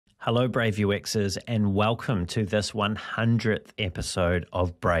Hello, Brave UXers, and welcome to this 100th episode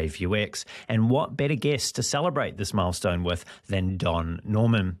of Brave UX. And what better guest to celebrate this milestone with than Don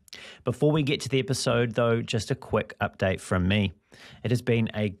Norman? Before we get to the episode, though, just a quick update from me. It has been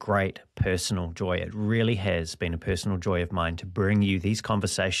a great personal joy. It really has been a personal joy of mine to bring you these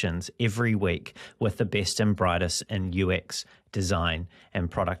conversations every week with the best and brightest in UX, design,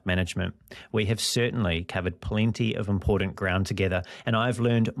 and product management. We have certainly covered plenty of important ground together, and I've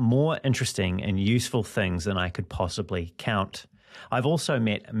learned more interesting and useful things than I could possibly count. I've also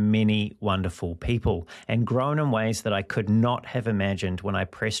met many wonderful people and grown in ways that I could not have imagined when I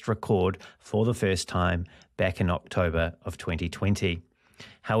pressed record for the first time back in October of 2020.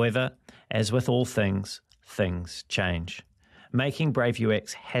 However, as with all things, things change. Making Brave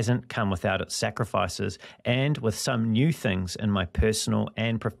UX hasn't come without its sacrifices, and with some new things in my personal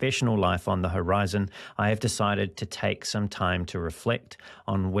and professional life on the horizon, I have decided to take some time to reflect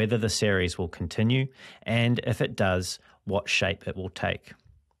on whether the series will continue, and if it does, what shape it will take.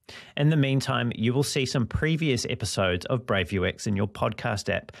 In the meantime, you will see some previous episodes of Brave UX in your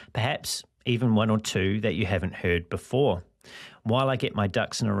podcast app, perhaps even one or two that you haven't heard before. While I get my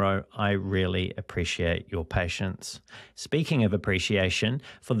ducks in a row, I really appreciate your patience. Speaking of appreciation,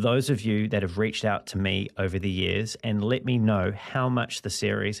 for those of you that have reached out to me over the years and let me know how much the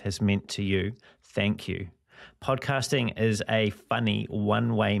series has meant to you, thank you. Podcasting is a funny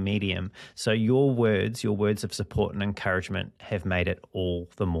one-way medium, so your words of support and encouragement have made it all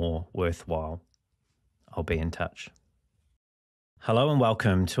the more worthwhile. I'll be in touch. Hello and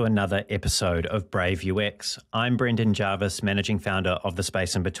welcome to another episode of Brave UX. I'm Brendan Jarvis, managing founder of The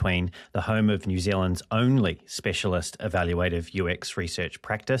Space in Between, the home of New Zealand's only specialist evaluative UX research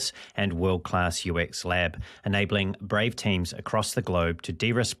practice and world-class UX lab, enabling brave teams across the globe to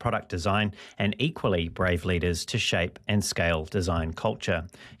de-risk product design and equally brave leaders to shape and scale design culture.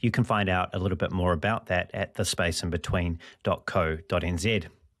 You can find out a little bit more about that at thespaceinbetween.co.nz.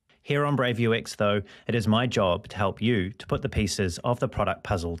 Here on Brave UX, though, it is my job to help you to put the pieces of the product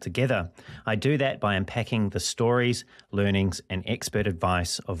puzzle together. I do that by unpacking the stories, learnings, and expert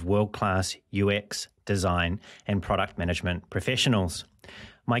advice of world-class UX, design, and product management professionals.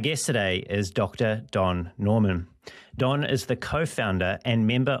 My guest today is Dr. Don Norman. Don is the co-founder and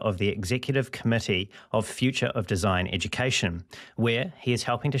member of the Executive Committee of Future of Design Education, where he is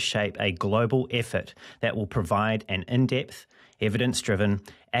helping to shape a global effort that will provide an in-depth, evidence-driven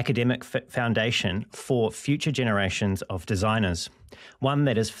academic foundation for future generations of designers, one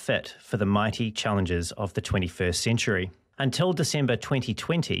that is fit for the mighty challenges of the 21st century. Until December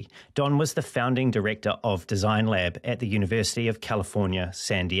 2020, Don was the founding director of Design Lab at the University of California,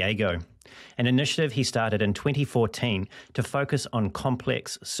 San Diego, an initiative he started in 2014 to focus on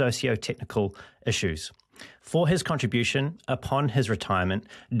complex socio-technical issues. For his contribution, upon his retirement,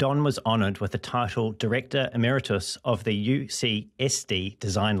 Don was honoured with the title Director Emeritus of the UCSD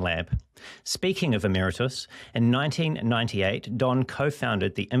Design Lab. Speaking of Emeritus, in 1998, Don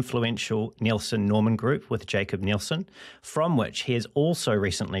co-founded the influential Nielsen Norman Group with Jakob Nielsen, from which he has also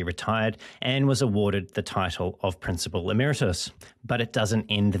recently retired and was awarded the title of Principal Emeritus. But it doesn't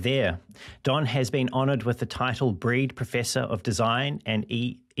end there. Don has been honoured with the title Breed Professor of Design and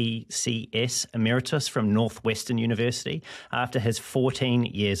ECS Emeritus from Northwestern University after his 14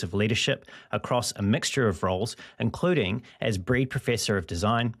 years of leadership across a mixture of roles, including as Breed Professor of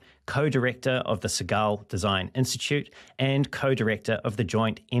Design, co-director of the Segal Design Institute, and co-director of the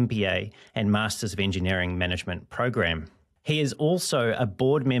joint MBA and Masters of Engineering Management program. He is also a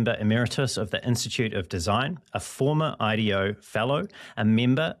board member emeritus of the Institute of Design, a former IDEO fellow, a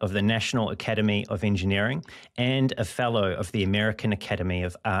member of the National Academy of Engineering, and a fellow of the American Academy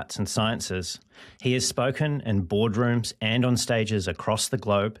of Arts and Sciences. He has spoken in boardrooms and on stages across the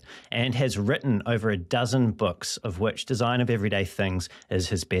globe and has written over a dozen books, of which Design of Everyday Things is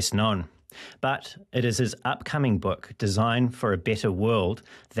his best known. But it is his upcoming book, Design for a Better World,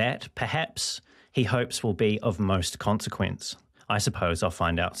 that perhaps he hopes will be of most consequence. I suppose I'll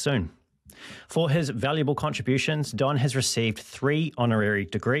find out soon. For his valuable contributions, Don has received 3 honorary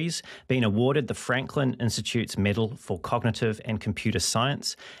degrees, been awarded the Franklin Institute's Medal for Cognitive and Computer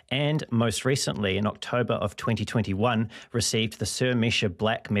Science, and most recently, in October of 2021, received the Sir Misha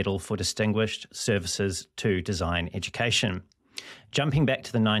Black Medal for Distinguished Services to Design Education. Jumping back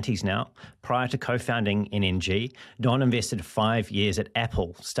to the 90s now, prior to co-founding NNG, Don invested 5 years at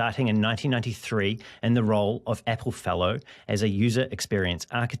Apple, starting in 1993 in the role of Apple Fellow as a user experience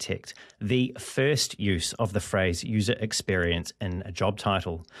architect, the first use of the phrase user experience in a job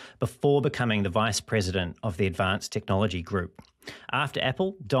title, before becoming the vice president of the Advanced Technology Group. After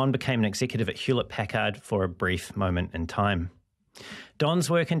Apple, Don became an executive at Hewlett-Packard for a brief moment in time. Don's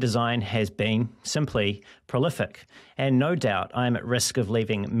work in design has been, simply, prolific, and no doubt I am at risk of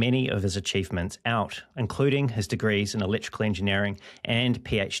leaving many of his achievements out, including his degrees in electrical engineering and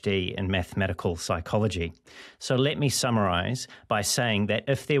PhD in mathematical psychology. So let me summarise by saying that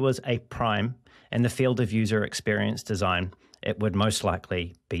if there was a prime in the field of user experience design, it would most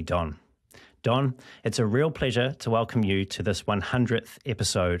likely be Don. Don, it's a real pleasure to welcome you to this 100th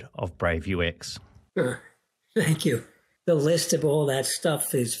episode of Brave UX. Thank you. The list of all that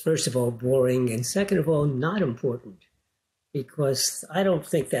stuff is, first of all, boring, and second of all, not important, because I don't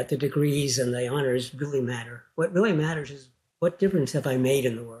think that the degrees and the honors really matter. What really matters is what difference have I made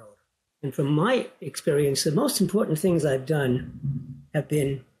in the world? And from my experience, the most important things I've done have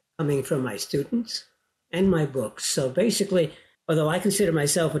been coming from my students and my books. So basically, although I consider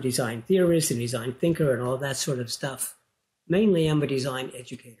myself a design theorist and design thinker and all that sort of stuff, mainly I'm a design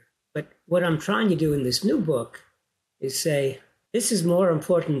educator. But what I'm trying to do in this new book is say, this is more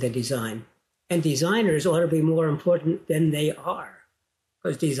important than design. And designers ought to be more important than they are.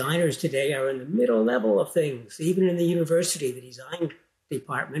 Because designers today are in the middle level of things. Even in the university, the design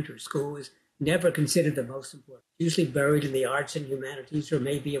department or school is never considered the most important. Usually buried in the arts and humanities, or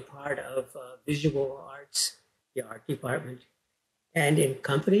maybe a part of visual arts, the art department. And in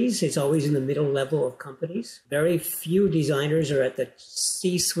companies, it's always in the middle level of companies. Very few designers are at the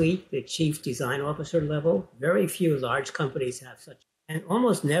C-suite, the chief design officer level. Very few large companies have such. And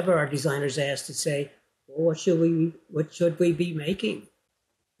almost never are designers asked to say, well, what should we be making?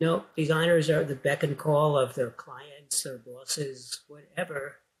 No, designers are at the beck and call of their clients or bosses,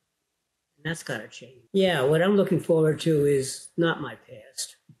 whatever. And that's got to change. Yeah, what I'm looking forward to is not my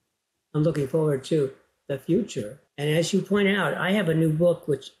past. I'm looking forward to the future. And as you point out, I have a new book,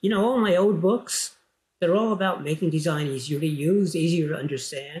 which, all my old books, they're all about making design easier to use, easier to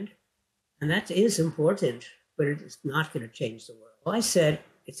understand. And that is important, but it's not going to change the world. Well, I said,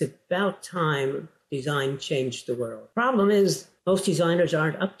 it's about time design changed the world. Problem is, most designers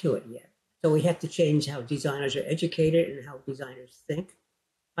aren't up to it yet. So we have to change how designers are educated and how designers think.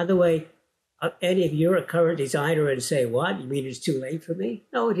 By the way, Eddie, if you're a current designer and say, what, you mean it's too late for me?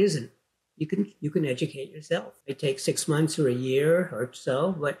 No, it isn't. You can educate yourself. It takes 6 months or a year or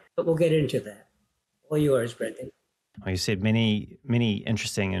so, but we'll get into that. All yours, Brendan. Well, you said many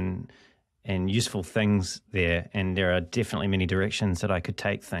interesting and useful things there, and there are definitely many directions that I could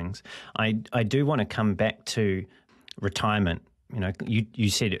take things. I do want to come back to retirement. You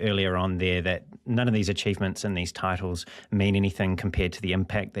said earlier on there that none of these achievements and these titles mean anything compared to the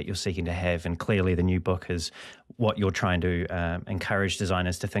impact that you're seeking to have. And clearly the new book is what you're trying to encourage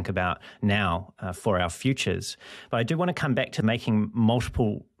designers to think about now for our futures. But I do want to come back to making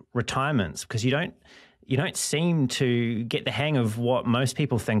multiple retirements, because you don't seem to get the hang of what most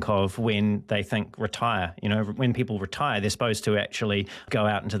people think of when they think retire. When people retire, they're supposed to actually go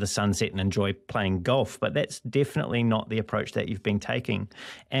out into the sunset and enjoy playing golf, but that's definitely not the approach that you've been taking.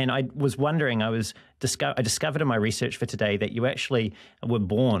 And I was wondering, I discovered in my research for today that you actually were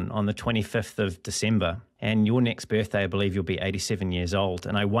born on the 25th of December, and your next birthday, I believe you'll be 87 years old.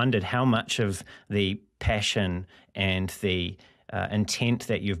 And I wondered how much of the passion and the intent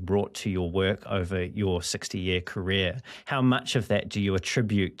that you've brought to your work over your 60-year career, how much of that do you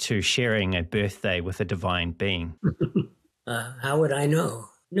attribute to sharing a birthday with a divine being? How would I know?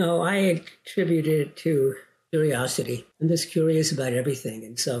 No, I attribute it to curiosity. I'm just curious about everything.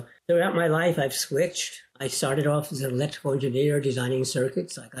 And so throughout my life, I've switched. I started off as an electrical engineer designing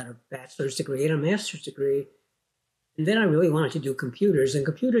circuits. I got a bachelor's degree and a master's degree. And then I really wanted to do computers, and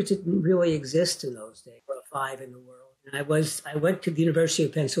computers didn't really exist in those days. There were 5 in the world. And I went to the University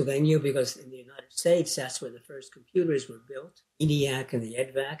of Pennsylvania because in the United States, that's where the first computers were built, ENIAC and the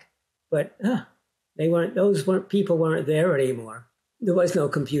EDVAC. But people weren't there anymore. There was no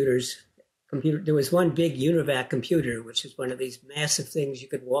computers. There was one big UNIVAC computer, which is one of these massive things you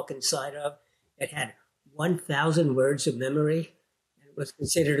could walk inside of. It had 1,000 words of memory. It was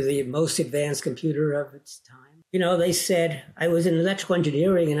considered the most advanced computer of its time. They said I was in electrical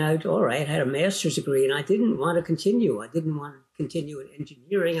engineering, and I had a master's degree, and I didn't want to continue. I didn't want to continue in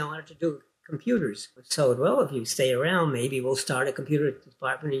engineering. I wanted to do computers. So, if you stay around, maybe we'll start a computer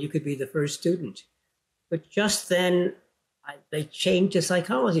department, and you could be the first student. But just then, they changed the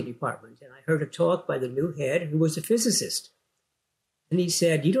psychology department, and I heard a talk by the new head, who was a physicist. And he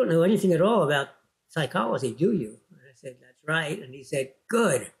said, "You don't know anything at all about psychology, do you?" And I said, "That's right." And he said,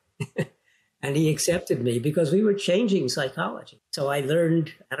 "Good." And he accepted me because we were changing psychology. So I learned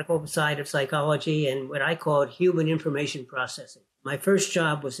the medical side of psychology and what I called human information processing. My first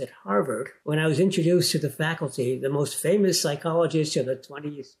job was at Harvard. When I was introduced to the faculty, the most famous psychologist of the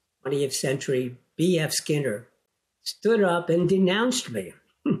 20th century, B.F. Skinner, stood up and denounced me.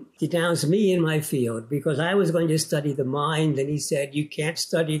 Denounced me in my field because I was going to study the mind. And he said, you can't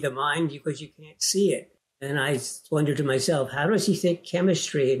study the mind because you can't see it. And I wondered to myself, how does he think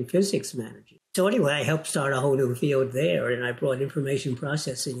chemistry and physics manage it? So anyway, I helped start a whole new field there, and I brought information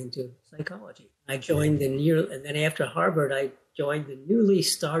processing into psychology. I joined and then after Harvard, I joined the newly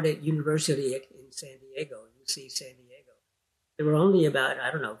started university in San Diego, UC San Diego. There were only about,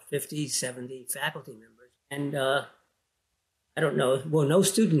 50, 70 faculty members. And no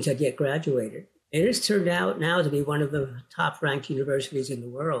students had yet graduated. It has turned out now to be one of the top-ranked universities in the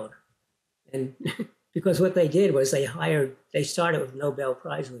world. And because what they did was they started with Nobel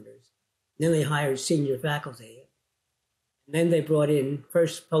Prize winners. Then they hired senior faculty. And then they brought in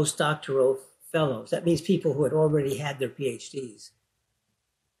first postdoctoral fellows. That means people who had already had their PhDs.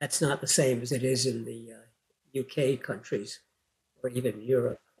 That's not the same as it is in the UK countries or even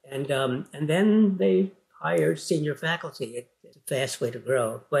Europe. And then they hired senior faculty. It's a fast way to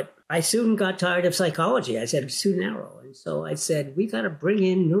grow. But I soon got tired of psychology. I said, it's too narrow. And so I said, we got to bring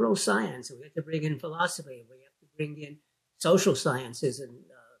in neuroscience. We have to bring in philosophy. We have to bring in social sciences and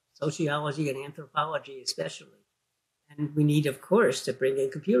sociology and anthropology especially. And we need, of course, to bring in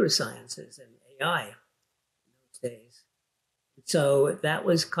computer sciences and AI in those days. So that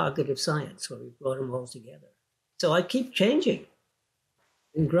was cognitive science, where we brought them all together. So I keep changing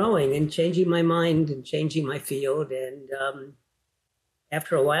and growing and changing my mind and changing my field. And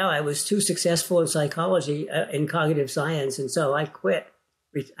after a while, I was too successful in psychology, in cognitive science, and so I quit.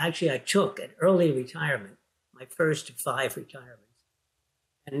 Actually, I took an early retirement, my first of 5 retirements.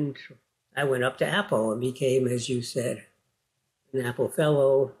 And I went up to Apple and became, as you said, an Apple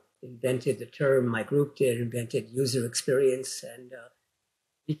Fellow, invented the term, my group did, invented user experience, and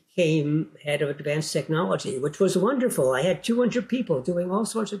became head of advanced technology, which was wonderful. I had 200 people doing all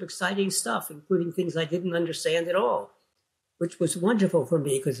sorts of exciting stuff, including things I didn't understand at all, which was wonderful for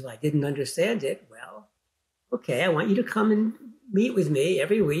me because if I didn't understand it, well, okay, I want you to come and meet with me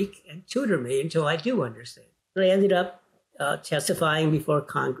every week and tutor me until I do understand. But I ended up testifying before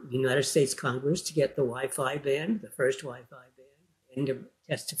the United States Congress to get the Wi-Fi ban, the first Wi-Fi ban, and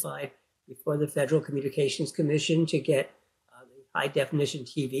testified before the Federal Communications Commission to get the high-definition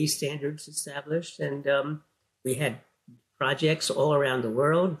TV standards established. And we had projects all around the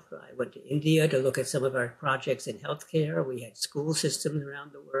world. I went to India to look at some of our projects in healthcare. We had school systems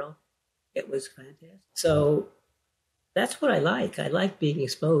around the world. It was fantastic. So that's what I like. I like being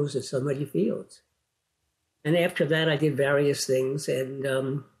exposed to so many fields. And after that, I did various things,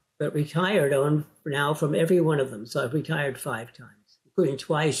 and but retired now from every one of them. So I've retired 5 times, including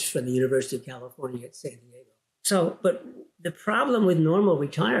twice from the University of California at San Diego. So, but the problem with normal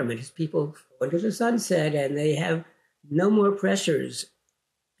retirement is people go into the sunset and they have no more pressures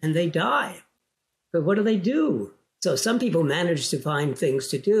and they die. But what do? So some people manage to find things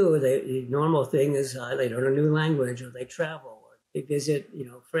to do. The normal thing is they learn a new language, or they travel, or they visit,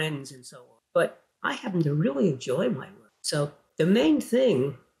 friends and so on. But I happen to really enjoy my work. So the main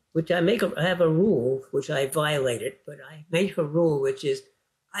thing, which I have a rule, which I violated, but I make a rule, which is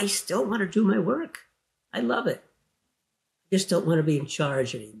I still want to do my work. I love it. I just don't want to be in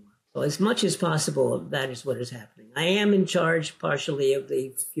charge anymore. So as much as possible, that is what is happening. I am in charge partially of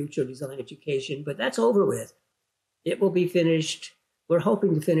the future design education, but that's over with. It will be finished. We're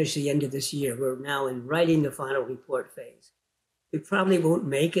hoping to finish the end of this year. We're now in writing the final report phase. We probably won't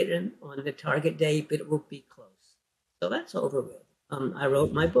make it on the target date, but it will be close. So that's over with. I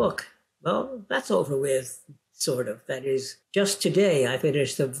wrote my book. Well, that's over with, sort of. That is, just today I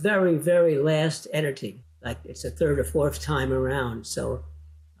finished the very, very last editing. Like it's the 3rd or 4th time around. So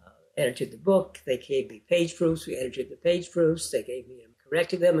edited the book. They gave me page proofs. We edited the page proofs. They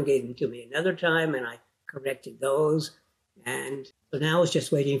corrected them and gave them to me another time, and I corrected those. And so now it's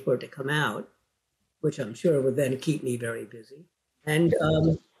just waiting for it to come out, which I'm sure will then keep me very busy. And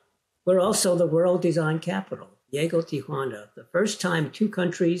we're also the World Design Capital, Diego, Tijuana. The first time 2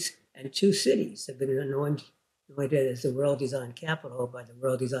 countries and 2 cities have been anointed as the World Design Capital by the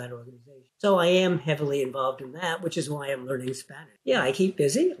World Design Organization. So I am heavily involved in that, which is why I'm learning Spanish. Yeah, I keep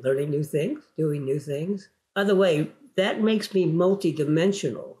busy learning new things, doing new things. By the way, that makes me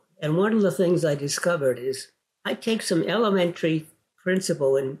multidimensional. And one of the things I discovered is I take some elementary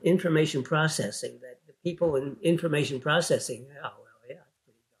principle in information processing that the people in information processing, everybody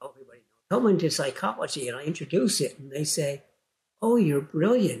knows. Come into psychology and I introduce it and they say, oh, you're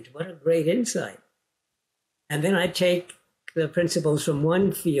brilliant. What a great insight. And then I take the principles from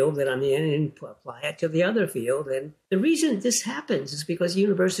one field that I'm in and apply it to the other field. And the reason this happens is because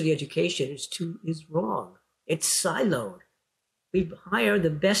university education is wrong. It's siloed. We hire the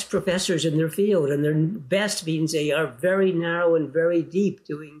best professors in their field, and their best means they are very narrow and very deep,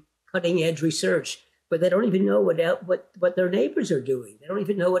 doing cutting edge research, but they don't even know what their neighbors are doing. They don't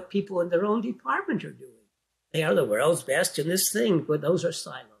even know what people in their own department are doing. They are the world's best in this thing, but those are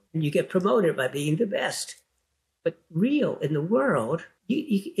silos. And you get promoted by being the best. But real in the world,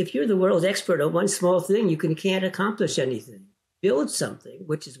 if you're the world's expert on one small thing, you can't accomplish anything. Build something,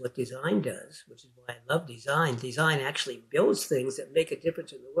 which is what design does, which is why I love design. Design actually builds things that make a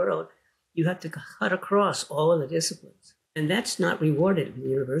difference in the world. You have to cut across all of the disciplines. And that's not rewarded in the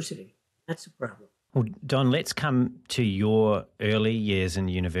university. That's the problem. Well, Don, let's come to your early years in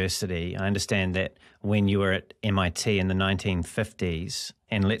university. I understand that when you were at MIT in the 1950s,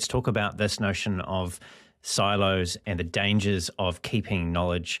 and let's talk about this notion of silos and the dangers of keeping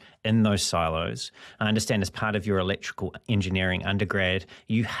knowledge in those silos. I understand as part of your electrical engineering undergrad,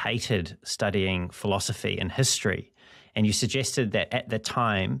 you hated studying philosophy and history. And you suggested that at the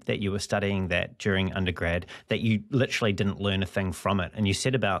time that you were studying that during undergrad, that you literally didn't learn a thing from it. And you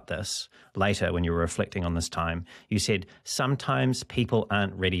said about this later when you were reflecting on this time, you said, sometimes people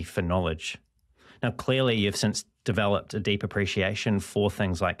aren't ready for knowledge. Now, clearly, you've since developed a deep appreciation for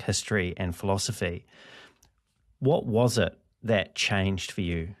things like history and philosophy. What was it that changed for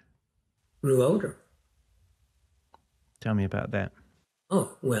you? Grew older. Tell me about that.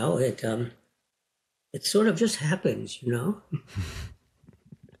 Oh, well, it sort of just happens, you know?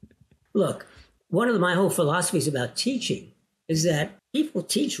 Look, one of my whole philosophies about teaching is that people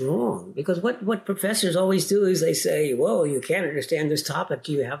teach wrong, because what professors always do is they say, well, you can't understand this topic.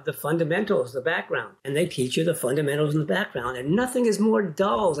 You have the fundamentals, the background. And they teach you the fundamentals and the background. And nothing is more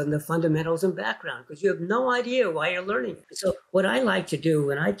dull than the fundamentals and background, because you have no idea why you're learning it. So what I like to do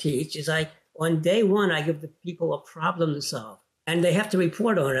when I teach is on day one, I give the people a problem to solve. And they have to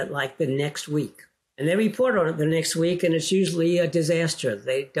report on it like the next week. And they report on it the next week, and it's usually a disaster.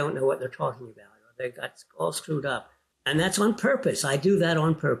 They don't know what they're talking about, or they got all screwed up. And that's on purpose. I do that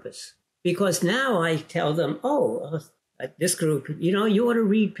on purpose. Because now I tell them, this group, you ought to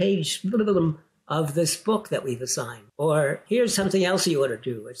read page of this book that we've assigned. Or here's something else you ought to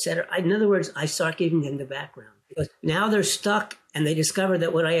do, etc. In other words, I start giving them the background. Because now they're stuck, and they discover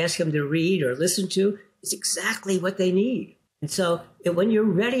that what I ask them to read or listen to is exactly what they need. And so when you're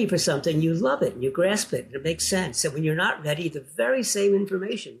ready for something, you love it, and you grasp it, and it makes sense. And when you're not ready, the very same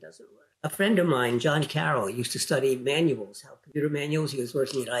information doesn't work. A friend of mine, John Carroll, used to study manuals, computer manuals. He was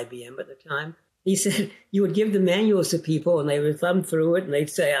working at IBM at the time. He said you would give the manuals to people, and they would thumb through it, and they'd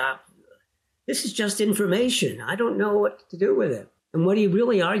say, this is just information. I don't know what to do with it. And what he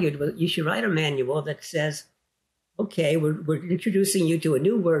really argued was you should write a manual that says, okay, we're introducing you to a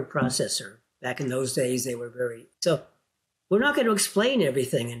new word processor. Back in those days, they were very... So we're not going to explain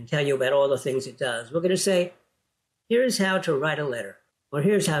everything and tell you about all the things it does. We're going to say, here's how to write a letter, or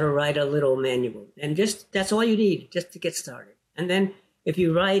here's how to write a little manual. And that's all you need just to get started. And then if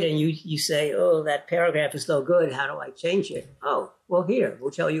you write and you say, oh, that paragraph is no good, how do I change it? Oh, well, here,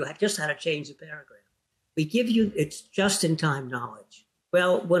 we'll tell you just how to change the paragraph. We give you, it's just-in-time knowledge.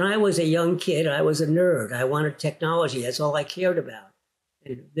 Well, when I was a young kid, I was a nerd. I wanted technology. That's all I cared about.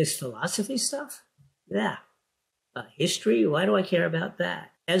 And this philosophy stuff? Yeah. History? Why do I care about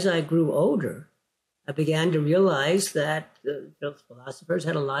that? As I grew older, I began to realize that the philosophers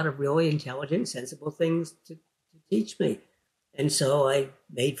had a lot of really intelligent, sensible things to teach me. And so I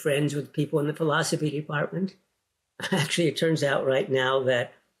made friends with people in the philosophy department. Actually, it turns out right now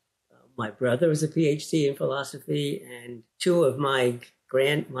that my brother was a PhD in philosophy, and two of my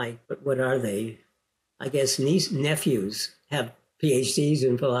what are they? I guess nephews have PhDs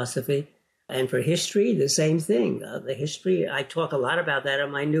in philosophy. And for history, the same thing. The history, I talk a lot about that in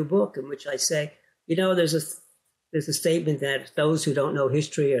my new book, in which I say, there's a statement that those who don't know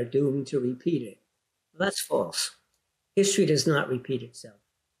history are doomed to repeat it. Well, that's false. History does not repeat itself.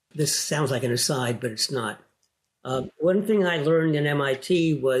 This sounds like an aside, but it's not. One thing I learned in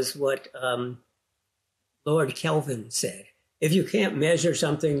MIT was what Lord Kelvin said. If you can't measure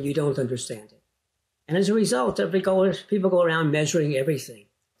something, you don't understand it. And as a result, people go around measuring everything.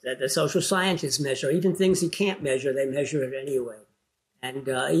 That the social scientists measure, even things you can't measure, they measure it anyway. And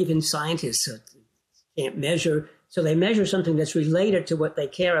even scientists can't measure, so they measure something that's related to what they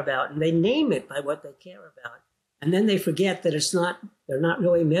care about, and they name it by what they care about. And then they forget that they're not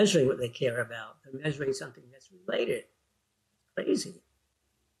really measuring what they care about. They're measuring something that's related. It's crazy.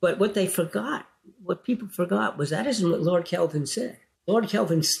 But what people forgot was that isn't what Lord Kelvin said. Lord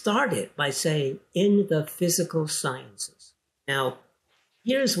Kelvin started by saying, in the physical sciences. Now,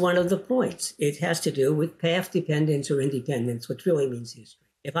 here's one of the points. It has to do with path dependence or independence, which really means history.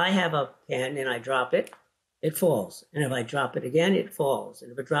 If I have a pen and I drop it, it falls. And if I drop it again, it falls.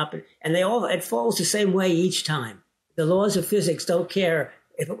 And if I drop it, and it falls the same way each time. The laws of physics don't care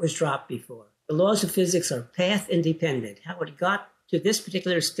if it was dropped before. The laws of physics are path independent. How it got to this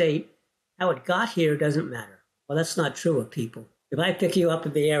particular state, how it got here doesn't matter. Well, that's not true of people. If I pick you up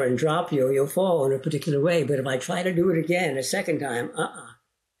in the air and drop you, you'll fall in a particular way. But if I try to do it again a second time,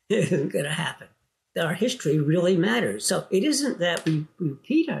 it isn't going to happen. Our history really matters. So it isn't that we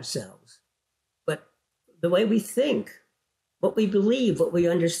repeat ourselves, but the way we think, what we believe, what we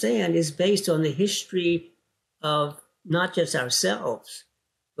understand is based on the history of not just ourselves,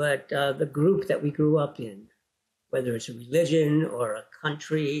 but the group that we grew up in, whether it's a religion or a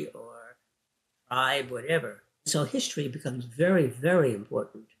country or a tribe, whatever. So history becomes very, very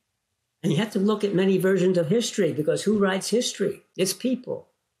important. And you have to look at many versions of history because who writes history? It's people.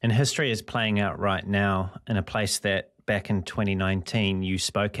 And history is playing out right now in a place that back in 2019 you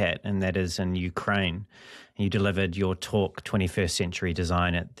spoke at, and that is in Ukraine. You delivered your talk, 21st Century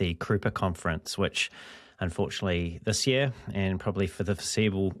Design, at the Krupa conference, which unfortunately this year and probably for the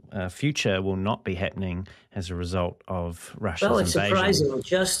foreseeable future will not be happening as a result of Russia's invasion. Well, it's surprising.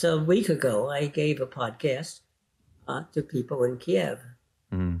 Just a week ago, I gave a podcast to people in Kiev.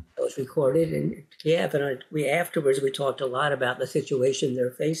 It was recorded in Kiev, and afterwards we talked a lot about the situation they're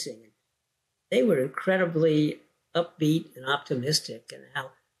facing. They were incredibly upbeat and optimistic, and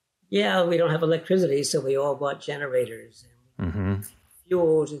how, we don't have electricity, so we all bought generators and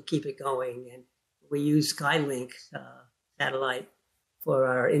fuel to keep it going, and we use Skylink satellite for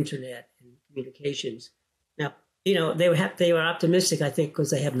our internet and communications. Now, they were optimistic, I think, because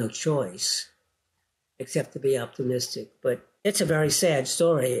they have no choice except to be optimistic, but it's a very sad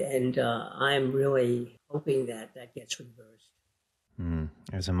story, and I'm really hoping that gets reversed.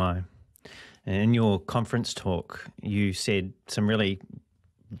 As am I. In your conference talk, you said some really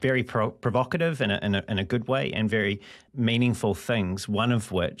very provocative in a good way and very meaningful things, one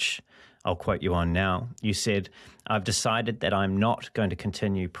of which I'll quote you on now. You said, "I've decided that I'm not going to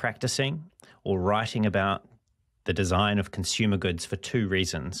continue practicing or writing about the design of consumer goods for two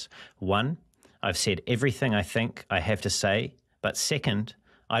reasons. One, I've said everything I think I have to say, but second,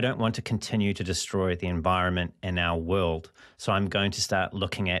 I don't want to continue to destroy the environment and our world, so I'm going to start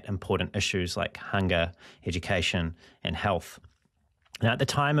looking at important issues like hunger, education, and health." Now, at the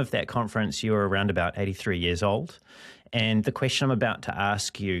time of that conference, you were around about 83 years old, and the question I'm about to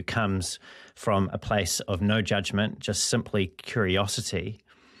ask you comes from a place of no judgment, just simply curiosity.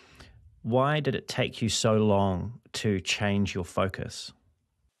 Why did it take you so long to change your focus?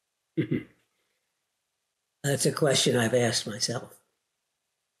 That's a question I've asked myself.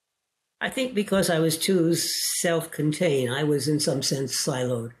 I think because I was too self-contained, I was in some sense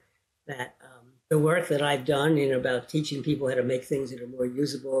siloed, that the work that I've done in about teaching people how to make things that are more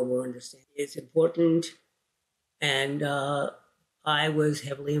usable, more understandable, is important. And I was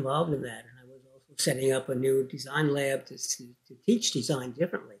heavily involved in that. And I was also setting up a new design lab to teach design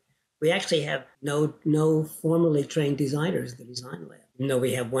differently. We actually have no formally trained designers in the design lab. No,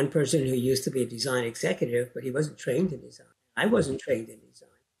 we have one person who used to be a design executive, but he wasn't trained in design. I wasn't trained in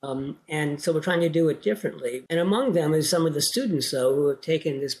design. And so we're trying to do it differently. And among them is some of the students, though, who have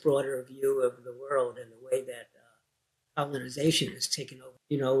taken this broader view of the world and the way that colonization has taken over.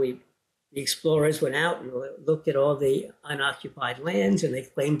 The explorers went out and looked at all the unoccupied lands, and they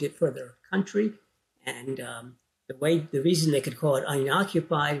claimed it for their country. And the reason they could call it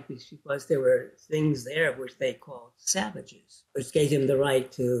unoccupied was because there were things there which they called savages, which gave them the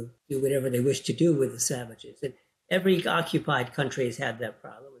right to do whatever they wished to do with the savages. And every occupied country has had that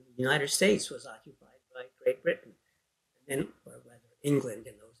problem. The United States was occupied by Great Britain, or rather England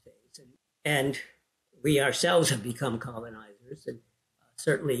in those days. And we ourselves have become colonizers. And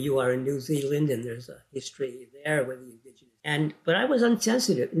certainly you are in New Zealand, and there's a history there with the indigenous. But I was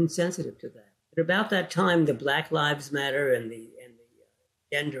insensitive to that. But about that time, the Black Lives Matter and the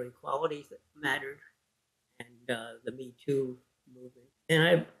gender equality mattered, and the Me Too movement.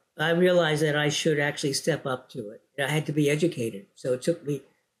 And I realized that I should actually step up to it. I had to be educated. So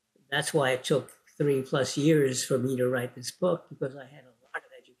that's why it took 3+ years for me to write this book, because I had a lot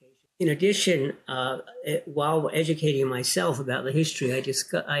of education. In addition, while educating myself about the history,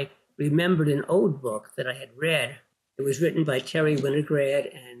 I remembered an old book that I had read. It was written by Terry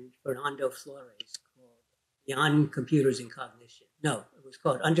Winograd and Fernando Flores, called Beyond Computers and Cognition. No, it was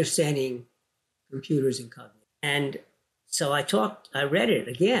called Understanding Computers and Cognition. And so I read it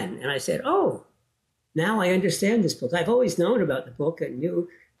again, and I said, oh, now I understand this book. I've always known about the book and knew,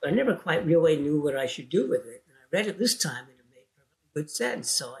 but I never quite really knew what I should do with it. And I read it this time, and it made perfectly good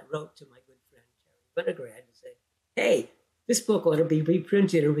sense. So I wrote to my good friend Terry Winograd and said, hey, this book ought to be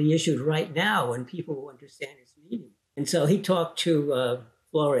reprinted and reissued right now when people will understand its meaning. And so he talked to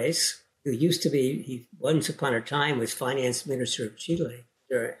Flores, who used to be, he once upon a time was finance minister of Chile,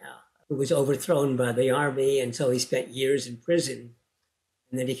 who was overthrown by the army. And so he spent years in prison.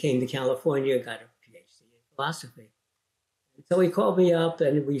 And then he came to California, got a PhD in philosophy. And so he called me up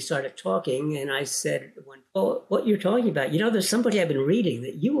and we started talking. And I said, "Oh, what you're talking about, there's somebody I've been reading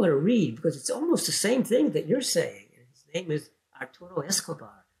that you want to read because it's almost the same thing that you're saying." And his name is Arturo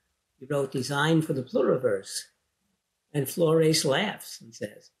Escobar. He wrote Design for the Pluriverse. And Flores laughs and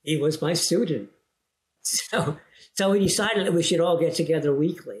says, he was my student. So we decided that we should all get together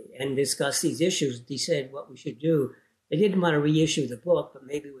weekly and discuss these issues. He said what we should do. They didn't want to reissue the book, but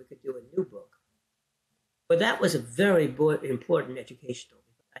maybe we could do a new book. But that was a very important educational.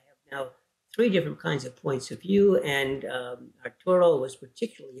 I have now 3 different kinds of points of view, and Arturo was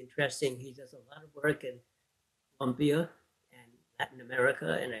particularly interesting. He does a lot of work in Colombia and Latin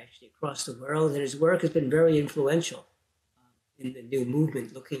America and actually across the world, and his work has been very influential in the new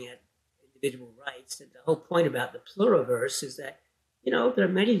movement looking at individual rights. And the whole point about the pluriverse is that, there are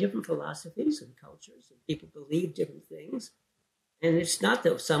many different philosophies and cultures, and people believe different things. And it's not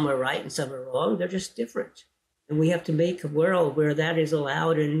that some are right and some are wrong, they're just different. And we have to make a world where that is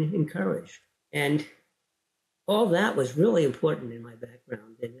allowed and encouraged. And all that was really important in my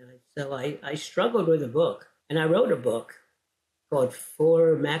background. And so I struggled with a book, and I wrote a book called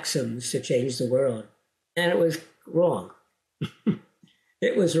 4 Maxims to Change the World. And it was wrong.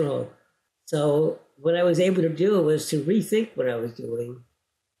 It was wrong. So what I was able to do was to rethink what I was doing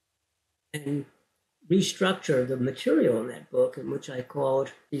and restructure the material in that book, in which I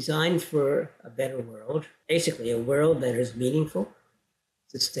called Design for a Better World, basically a world that is meaningful,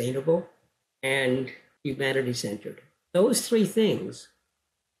 sustainable, and humanity-centered. Those 3 things.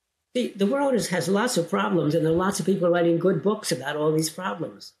 See, the world has lots of problems, and there are lots of people writing good books about all these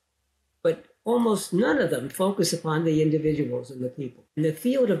problems. But almost none of them focus upon the individuals and the people. And the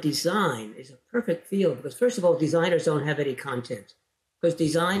field of design is a perfect field because, first of all, designers don't have any content. Because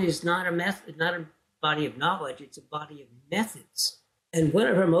design is not a method, not a body of knowledge, it's a body of methods. And one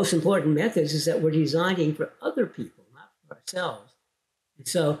of our most important methods is that we're designing for other people, not for ourselves. And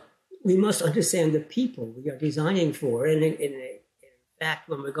so we must understand the people we are designing for. And in fact,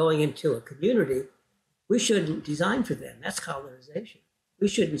 when we're going into a community, we shouldn't design for them. That's colonization. We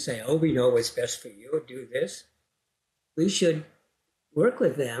shouldn't say, oh, we know what's best for you, do this. We should work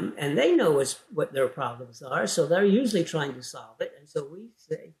with them, and they know what their problems are, so they're usually trying to solve it. And so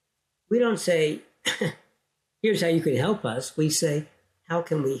we don't say, here's how you can help us. We say, how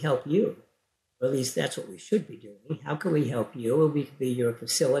can we help you? Or at least that's what we should be doing. How can we help you? Well, we can be your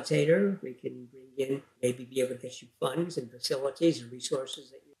facilitator. We can bring in, maybe be able to get you funds and facilities and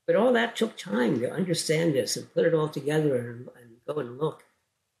resources. But all that took time to understand this and put it all together and go and look.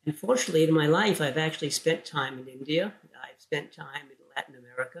 And fortunately, in my life, I've actually spent time in India. I've spent time in Latin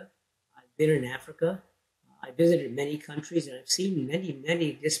America. I've been in Africa. I visited many countries, and I've seen many,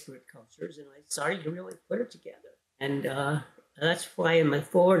 many disparate cultures, and I started to really put it together. And that's why in my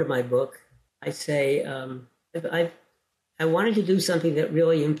foreword of my book, I say I wanted to do something that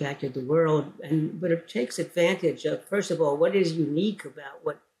really impacted the world, but it takes advantage of, first of all, what is unique about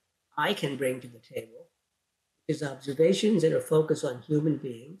what I can bring to the table. Is observations and a focus on human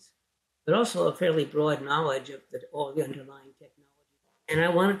beings, but also a fairly broad knowledge of all the underlying technology. And I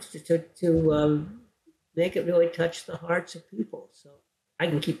wanted to make it really touch the hearts of people. So I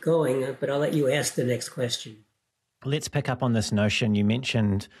can keep going, but I'll let you ask the next question. Let's pick up on this notion. You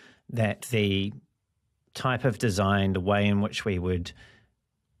mentioned that the type of design, the way in which we would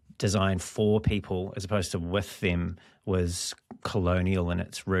design for people as opposed to with them, was colonial in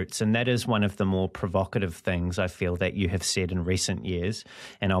its roots. And that is one of the more provocative things I feel that you have said in recent years.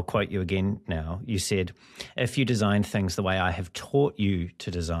 And I'll quote you again now. You said, if you design things the way I have taught you to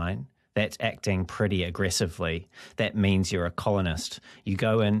design, that's acting pretty aggressively. That means you're a colonist. You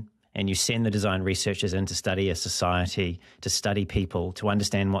go in and you send the design researchers in to study a society, to study people, to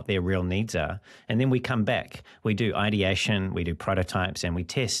understand what their real needs are. And then we come back. We do ideation, we do prototypes, and we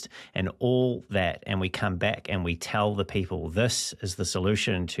test, and all that. And we come back and we tell the people, this is the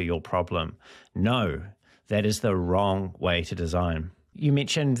solution to your problem. No, that is the wrong way to design. You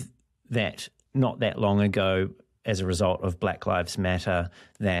mentioned that not that long ago, as a result of Black Lives Matter,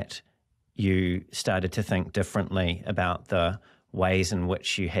 that you started to think differently about the ways in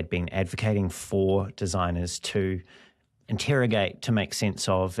which you had been advocating for designers to interrogate, to make sense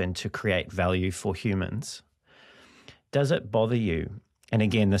of, and to create value for humans. Does it bother you And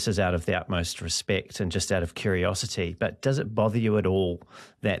again, this is out of the utmost respect and just out of curiosity, but does it bother you at all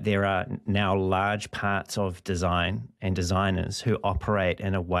that there are now large parts of design and designers who operate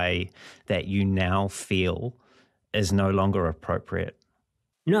in a way that you now feel is no longer appropriate?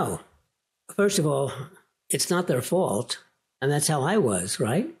 No. First of all, it's not their fault. And that's how I was,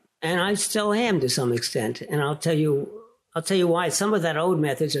 right? And I still am to some extent. And I'll tell you why. Some of that old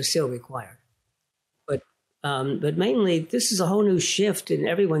methods are still required. But mainly, this is a whole new shift in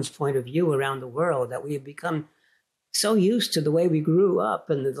everyone's point of view around the world, that we have become so used to the way we grew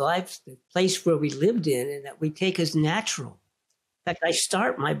up and the place where we lived in, and that we take as natural. In fact, I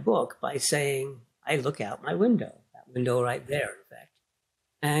start my book by saying, I look out my window, that window right there, in fact.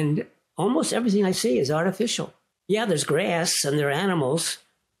 And almost everything I see is artificial. Yeah, there's grass and there are animals,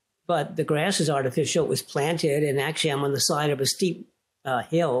 but the grass is artificial. It was planted, and actually I'm on the side of a steep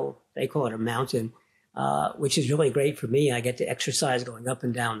hill. They call it a mountain. Which is really great for me. I get to exercise going up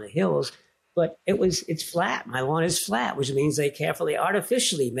and down the hills, but it's flat. My lawn is flat, which means they carefully,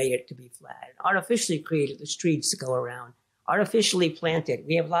 artificially made it to be flat, artificially created the streets to go around, artificially planted.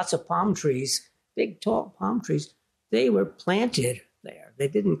 We have lots of palm trees, big, tall palm trees. They were planted there. They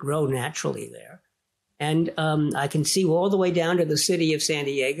didn't grow naturally there. And I can see all the way down to the city of San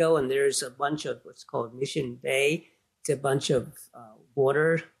Diego, and there's a bunch of what's called Mission Bay. It's a bunch of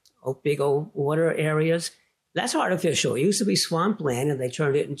big old water areas. That's artificial. It used to be swampland, and they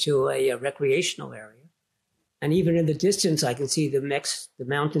turned it into a recreational area. And even in the distance, I can see the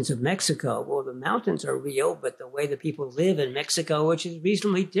mountains of Mexico. Well, the mountains are real, but the way the people live in Mexico, which is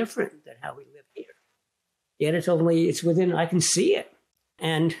reasonably different than how we live here. Yet it's within, I can see it.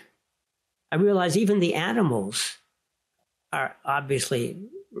 And I realize even the animals are obviously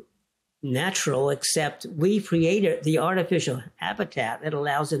natural, except we created the artificial habitat that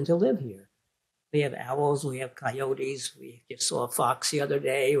allows them to live here. We have owls, we have coyotes, we just saw a fox the other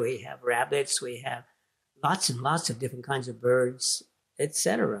day, we have rabbits, we have lots and lots of different kinds of birds,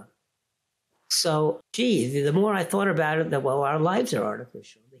 etc. So, the more I thought about it, our lives are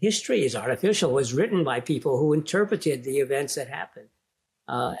artificial. The history is artificial. It was written by people who interpreted the events that happened.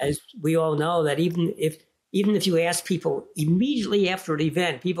 As we all know, that even if you ask people immediately after an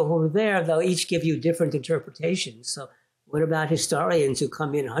event, people who were there, they'll each give you different interpretations. So what about historians who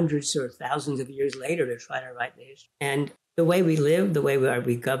come in hundreds or thousands of years later to try to write the history? And the way we live, the way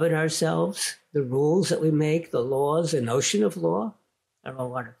we govern ourselves, the rules that we make, the laws, the notion of law are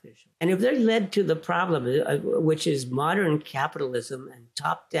all artificial. And if they led to the problem, which is modern capitalism and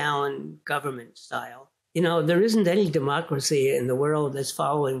top-down government style, there isn't any democracy in the world that's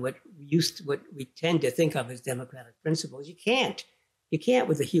following what we tend to think of as democratic principles. You can't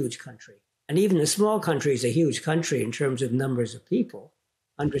with a huge country. And even a small country is a huge country in terms of numbers of people,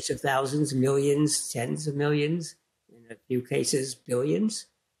 hundreds of thousands, millions, tens of millions, in a few cases, billions.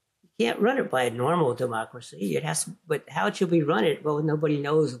 You can't run it by a normal democracy. But how should we run it? Well, nobody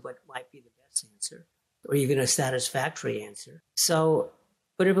knows what might be the best answer or even a satisfactory answer. So,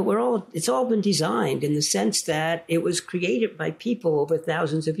 but it's all been designed in the sense that it was created by people over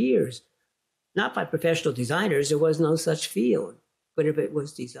thousands of years, not by professional designers. There was no such field. But if it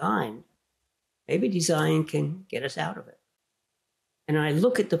was designed, maybe design can get us out of it. And I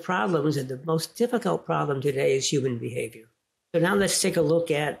look at the problems, and the most difficult problem today is human behavior. So now let's take a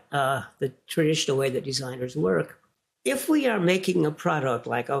look at the traditional way that designers work. If we are making a product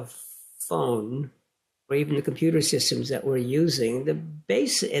like a phone, or even the computer systems that we're using, the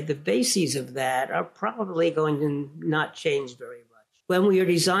bases of that are probably going to not change very much. When we are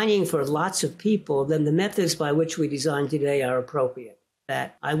designing for lots of people, then the methods by which we design today are appropriate.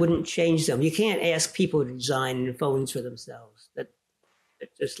 That I wouldn't change them. You can't ask people to design phones for themselves. That's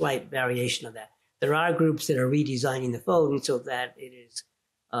a slight variation of that. There are groups that are redesigning the phone so that it is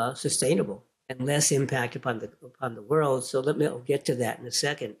sustainable and less impact upon the world. So I'll get to that in a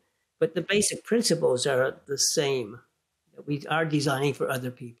second. But the basic principles are the same. We are designing for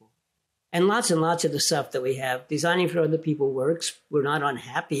other people. And lots of the stuff that we have, designing for other people works. We're not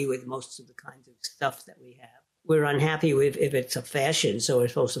unhappy with most of the kinds of stuff that we have. We're unhappy with if it's a fashion, so we're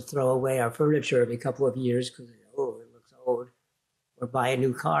supposed to throw away our furniture every couple of years because, it looks old. Or buy a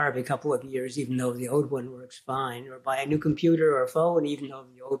new car every couple of years, even though the old one works fine. Or buy a new computer or phone, even though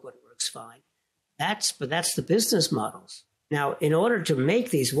the old one works fine. That's the business models. Now, in order to make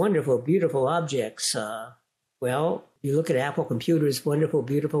these wonderful, beautiful objects, you look at Apple computers, wonderful,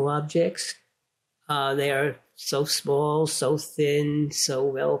 beautiful objects. They are so small, so thin, so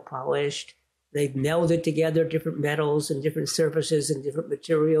well polished. They've melded together different metals and different surfaces and different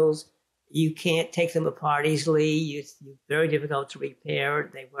materials. You can't take them apart easily. It's very difficult to repair.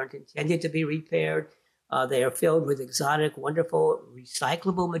 They weren't intended to be repaired. They are filled with exotic, wonderful,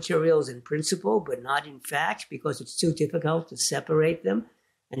 recyclable materials in principle, but not in fact, because it's too difficult to separate them.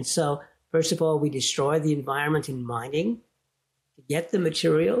 And so, first of all, we destroy the environment in mining to get the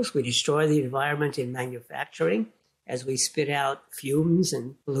materials. We destroy the environment in manufacturing as we spit out fumes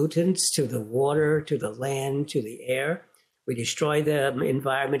and pollutants to the water, to the land, to the air. We destroy the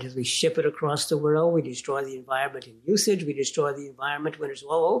environment as we ship it across the world. We destroy the environment in usage. We destroy the environment when it's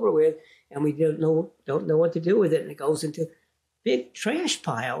all over with, and we don't know what to do with it. And it goes into big trash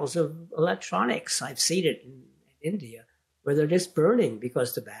piles of electronics. I've seen it in India, where they're just burning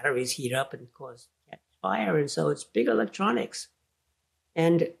because the batteries heat up and cause fire. And so it's big electronics.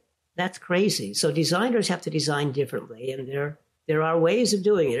 And that's crazy. So designers have to design differently. And there are ways of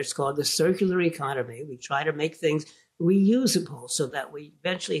doing it. It's called the circular economy. We try to make things reusable so that we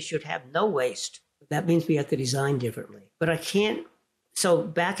eventually should have no waste. That means we have to design differently. But I can't. So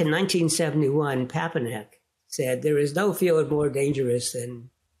back in 1971, Papanek said there is no field more dangerous than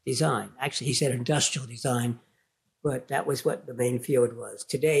design. Actually, he said industrial design, but that was what the main field was.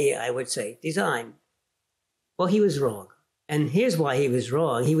 Today, I would say design. Well, he was wrong. And here's why he was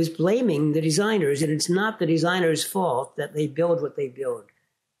wrong. He was blaming the designers, and it's not the designers' fault that they build what they build.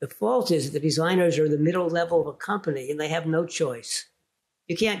 The fault is the designers are the middle level of a company, and they have no choice.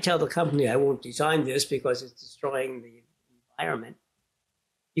 You can't tell the company, I won't design this because it's destroying the environment.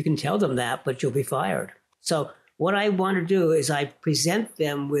 You can tell them that, but you'll be fired. So what I want to do is I present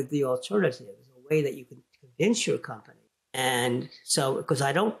them with the alternatives, a way that you can convince your company. And so, because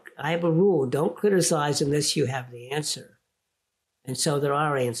I have a rule, don't criticize unless you have the answer. And so there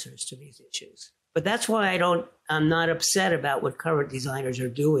are answers to these issues. But that's why I'm not upset about what current designers are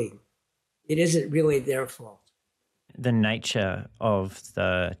doing. It isn't really their fault. The nature of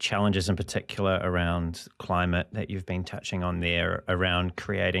the challenges in particular around climate that you've been touching on there, around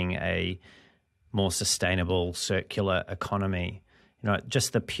creating a more sustainable circular economy,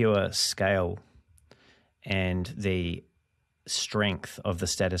 just the pure scale and the strength of the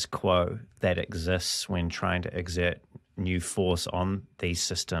status quo that exists when trying to exert new force on these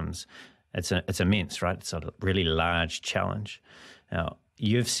systems. It's immense, right? It's a really large challenge. Now,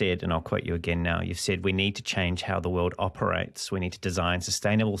 you've said, and I'll quote you again now, you've said we need to change how the world operates. We need to design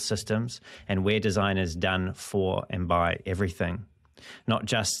sustainable systems, and where design is done for and by everything, not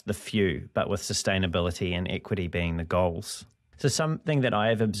just the few, but with sustainability and equity being the goals. So something that I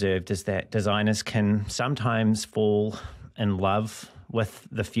have observed is that designers can sometimes fall in love with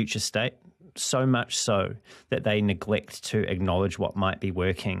the future state, so much so that they neglect to acknowledge what might be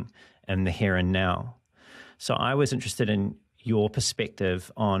working in the here and now. So I was interested in your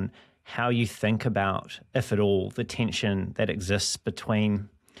perspective on how you think about, if at all, the tension that exists between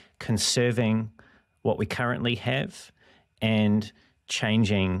conserving what we currently have and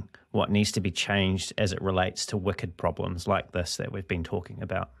changing what needs to be changed as it relates to wicked problems like this that we've been talking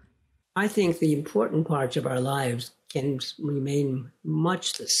about. I think the important parts of our lives can remain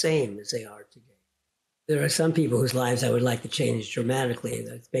much the same as they are today. There are some people whose lives I would like to change dramatically.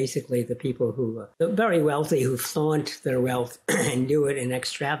 That's basically the people who are very wealthy, who flaunt their wealth and do it in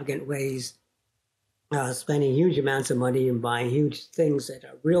extravagant ways, spending huge amounts of money and buying huge things that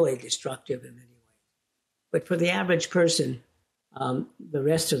are really destructive in many ways. But for the average person, the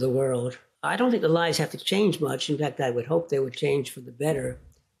rest of the world, I don't think the lives have to change much. In fact, I would hope they would change for the better.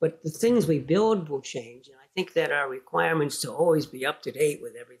 But the things we build will change. And I think that our requirements to always be up to date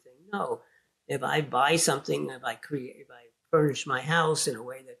with everything, no. If I buy something, if I furnish my house in a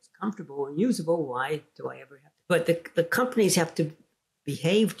way that's comfortable and usable, why do I ever have to? But the companies have to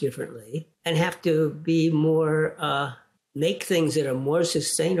behave differently and have to be more, make things that are more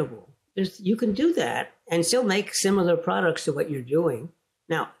sustainable. You can do that and still make similar products to what you're doing.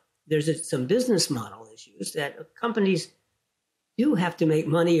 Now, there's some business model issues that companies do have to make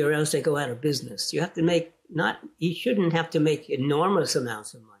money or else they go out of business. You shouldn't have to make enormous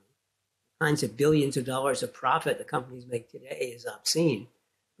amounts of money. Kinds of billions of dollars of profit the companies make today is obscene.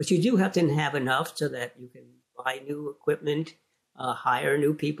 But you do have to have enough so that you can buy new equipment, hire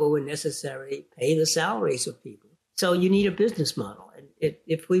new people when necessary, pay the salaries of people. So you need a business model. And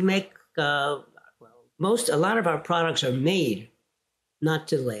if we make, a lot of our products are made not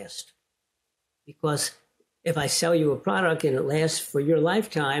to last. Because if I sell you a product and it lasts for your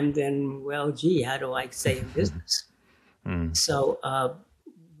lifetime, then, well, gee, how do I stay in business? So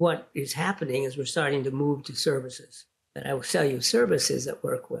what is happening is we're starting to move to services. That I will sell you services that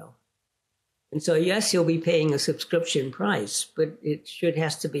work well. And so, yes, you'll be paying a subscription price, but it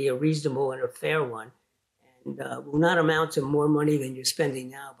has to be a reasonable and a fair one, and will not amount to more money than you're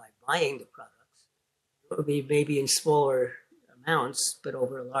spending now by buying the products. It will be maybe in smaller amounts, but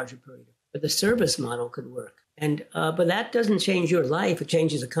over a larger period of time. but the service model could work. And but that doesn't change your life. It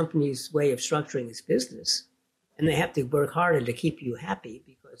changes a company's way of structuring its business. And they have to work harder to keep you happy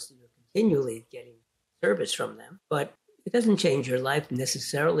because you're continually getting service from them. But it doesn't change your life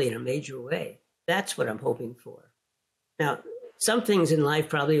necessarily in a major way. That's what I'm hoping for. Now, some things in life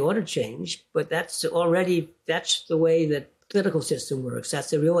probably ought to change, but that's the way that the political system works.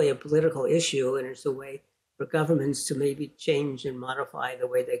 That's really a political issue, and it's a way for governments to maybe change and modify the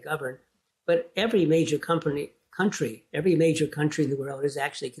way they govern. But every major country in the world is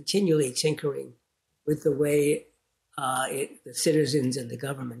actually continually tinkering with the way the citizens and the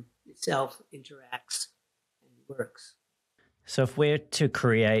government itself interacts and works. So if we're to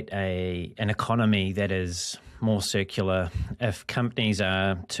create an economy that is more circular, if companies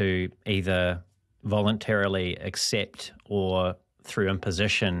are to either voluntarily accept or through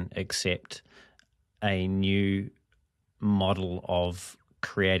imposition accept a new model of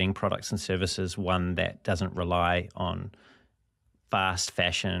creating products and services, one that doesn't rely on fast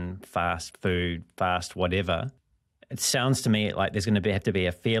fashion, fast food, fast whatever, it sounds to me like there's going to have to be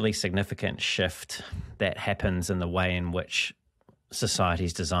a fairly significant shift that happens in the way in which society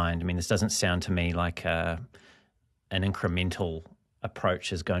is designed. I mean, this doesn't sound to me like an incremental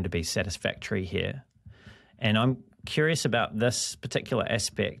approach is going to be satisfactory here. And I'm curious about this particular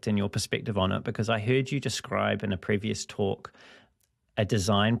aspect and your perspective on it, because I heard you describe in a previous talk a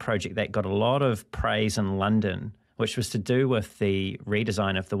design project that got a lot of praise in London, which was to do with the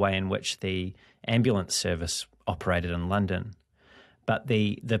redesign of the way in which the ambulance service operated in London. But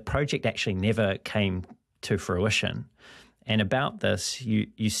the project actually never came to fruition. And about this,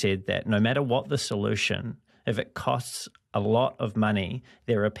 you said that no matter what the solution, if it costs a lot of money,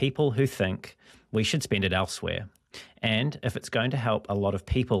 there are people who think we should spend it elsewhere. And if it's going to help a lot of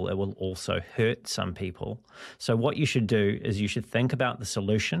people, it will also hurt some people. So what you should do is you should think about the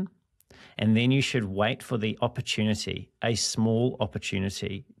solution, and then you should wait for the opportunity, a small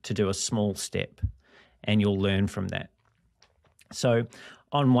opportunity, to do a small step, and you'll learn from that. So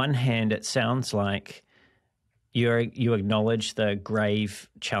on one hand, it sounds like you acknowledge the grave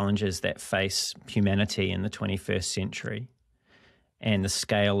challenges that face humanity in the 21st century and the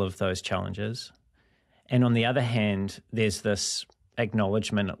scale of those challenges. And on the other hand, there's this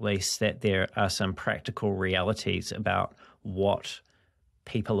acknowledgement, at least, that there are some practical realities about what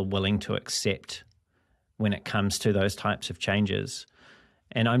people are willing to accept when it comes to those types of changes.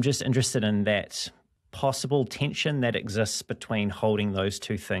 And I'm just interested in that possible tension that exists between holding those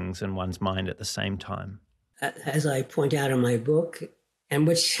two things in one's mind at the same time. As I point out in my book, and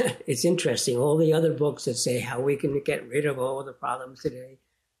which it's interesting, all the other books that say how we can get rid of all the problems today,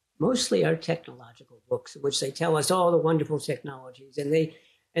 mostly are technological books, in which they tell us all the wonderful technologies. And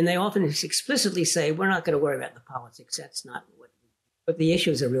they often explicitly say, we're not going to worry about the politics. That's not what we do. But the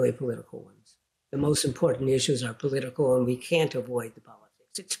issues are really political ones. The most important issues are political, and we can't avoid the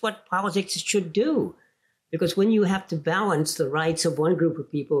politics. It's what politics should do. Because when you have to balance the rights of one group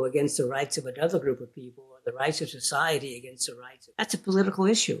of people against the rights of another group of people, or the rights of society against the rights, that's a political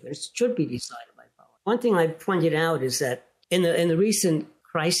issue. And it should be decided by politics. One thing I pointed out is that in the recent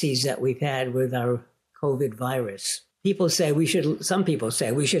crises that we've had with our COVID virus, some people say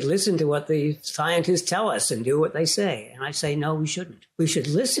we should listen to what the scientists tell us and do what they say. And I say, no, we shouldn't. We should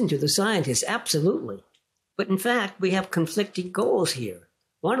listen to the scientists, absolutely. But in fact, we have conflicting goals here.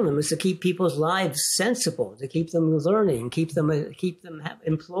 One of them is to keep people's lives sensible, to keep them learning, keep them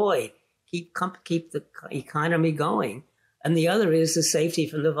employed, keep the economy going. And the other is the safety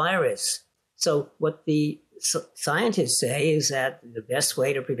from the virus. So what the scientists say is that the best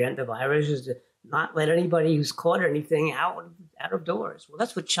way to prevent the virus is to not let anybody who's caught anything out of doors. Well,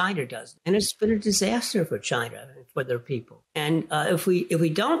 that's what China does. And it's been a disaster for China and for their people. And if we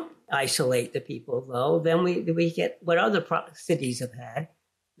don't isolate the people, though, then we get what other cities have had.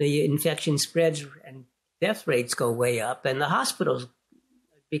 The infection spreads and death rates go way up, and the hospitals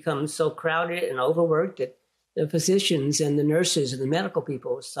become so crowded and overworked that the physicians and the nurses and the medical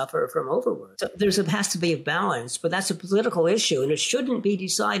people suffer from overwork. So there has to be a balance, but that's a political issue, and it shouldn't be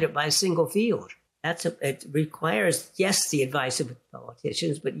decided by a single field. It requires, yes, the advice of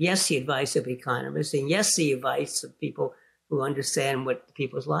politicians, but yes, the advice of economists, and yes, the advice of people who understand what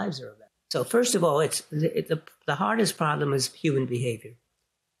people's lives are about. So first of all, the hardest problem is human behavior.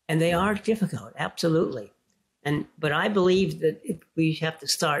 And they are difficult, absolutely. But I believe that we have to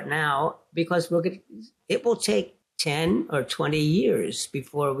start now, because it will take 10 or 20 years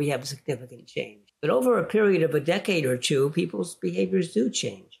before we have significant change. But over a period of a decade or two, people's behaviors do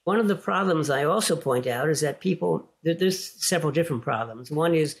change. One of the problems I also point out is that there's several different problems.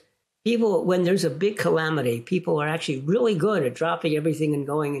 One is when there's a big calamity, people are actually really good at dropping everything and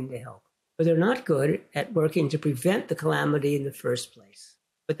going in to help. but they're not good at working to prevent the calamity in the first place.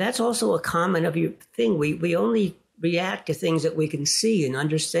 But that's also a common of your thing. We only react to things that we can see and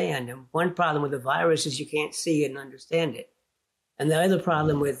understand. And one problem with the virus is you can't see and understand it. And the other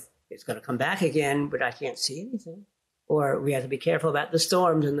problem with it's going to come back again, but I can't see anything. Or we have to be careful about the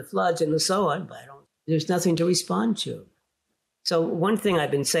storms and the floods and so on, but there's nothing to respond to. So one thing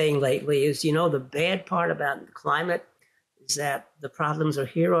I've been saying lately is, the bad part about climate is that the problems are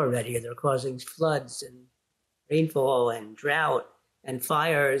here already. They're causing floods and rainfall and drought and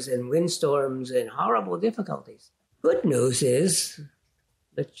fires and windstorms and horrible difficulties. Good news is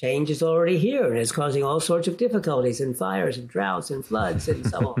the change is already here and it's causing all sorts of difficulties and fires and droughts and floods and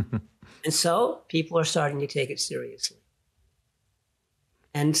so on. And so people are starting to take it seriously.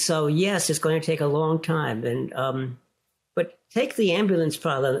 And so, yes, it's going to take a long time. But take the ambulance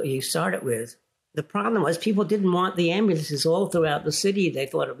problem that you started with. The problem was people didn't want the ambulances all throughout the city. They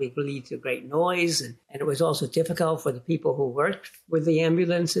thought it would lead to great noise. And it was also difficult for the people who worked with the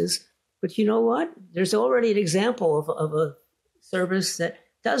ambulances. But you know what? There's already an example of a service that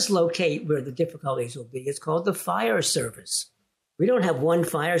does locate where the difficulties will be. It's called the fire service. We don't have one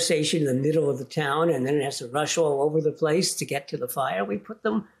fire station in the middle of the town and then it has to rush all over the place to get to the fire. We put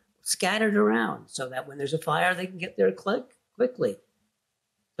them scattered around so that when there's a fire, they can get there quickly.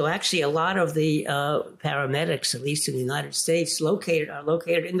 So actually, a lot of the paramedics, at least in the United States, are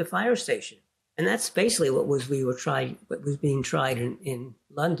located in the fire station. And that's basically what was being tried in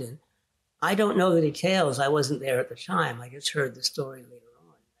London. I don't know the details. I wasn't there at the time. I just heard the story later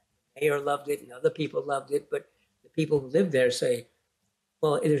on. The mayor loved it and other people loved it, but the people who live there say,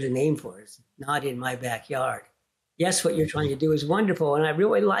 well, there's a name for it. It's not in my backyard. Yes, what you're trying to do is wonderful, and I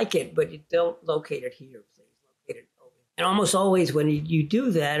really like it, but you don't locate it here, please. Locate it over. And almost always when you do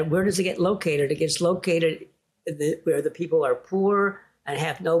that, where does it get located? It gets located where the people are poor and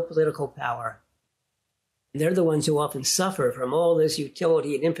have no political power. And they're the ones who often suffer from all this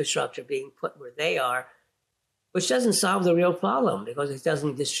utility and infrastructure being put where they are, which doesn't solve the real problem because it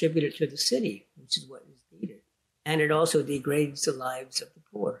doesn't distribute it to the city, which is what is needed. And it also degrades the lives of the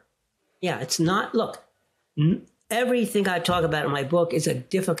poor. Yeah, it's not, look, everything I talk about in my book is a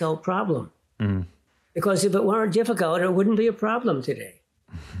difficult problem. Mm. Because if it weren't difficult, it wouldn't be a problem today.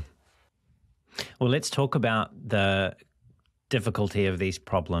 Well, let's talk about the difficulty of these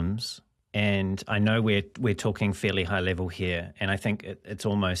problems. And I know we're talking fairly high level here, and I think it's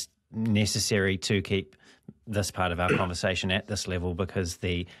almost necessary to keep this part of our conversation at this level because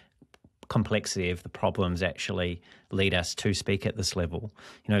the complexity of the problems actually lead us to speak at this level.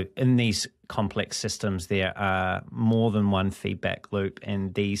 In these complex systems, there are more than one feedback loop,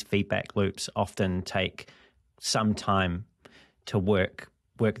 and these feedback loops often take some time to work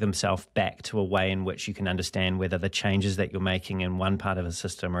themselves back to a way in which you can understand whether the changes that you're making in one part of a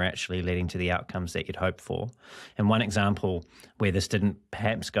system are actually leading to the outcomes that you'd hope for. And one example where this didn't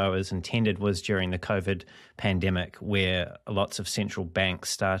perhaps go as intended was during the COVID pandemic, where lots of central banks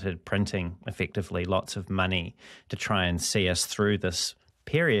started printing effectively lots of money to try and see us through this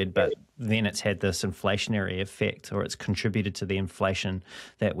period, but then it's had this inflationary effect, or it's contributed to the inflation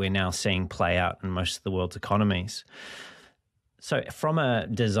that we're now seeing play out in most of the world's economies. So from a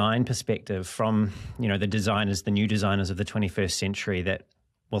design perspective, from the new designers of the 21st century that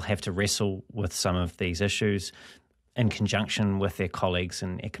will have to wrestle with some of these issues in conjunction with their colleagues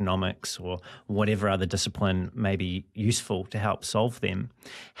in economics or whatever other discipline may be useful to help solve them,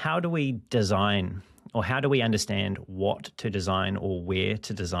 how do we design, or how do we understand what to design or where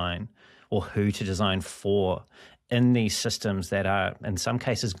to design or who to design for in these systems that are in some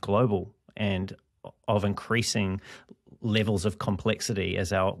cases global and of increasing levels of complexity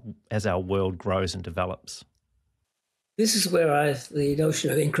as our world grows and develops? This is where the notion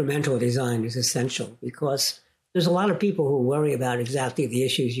of incremental design is essential, because there's a lot of people who worry about exactly the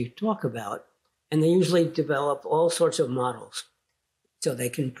issues you talk about, and they usually develop all sorts of models so they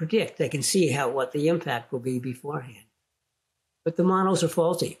can predict, they can see what the impact will be beforehand. But the models are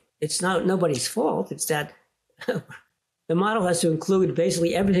faulty. It's not nobody's fault. It's that the model has to include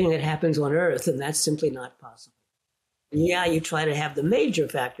basically everything that happens on Earth, and that's simply not possible. Yeah, you try to have the major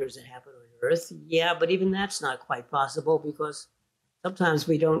factors that happen on Earth. Yeah, but even that's not quite possible because sometimes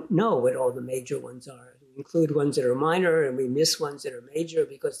we don't know what all the major ones are. We include ones that are minor and we miss ones that are major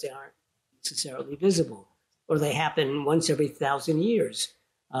because they aren't necessarily visible, or they happen once every 1,000 years.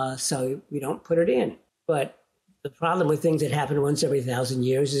 So we don't put it in. But the problem with things that happen once every 1,000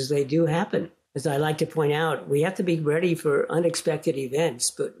 years is they do happen. As I like to point out, we have to be ready for unexpected events,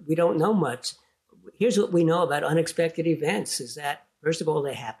 but we don't know much. Here's what we know about unexpected events is that, first of all,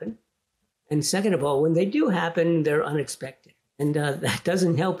 they happen. And second of all, when they do happen, they're unexpected. And that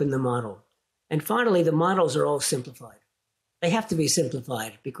doesn't help in the model. And finally, the models are all simplified. They have to be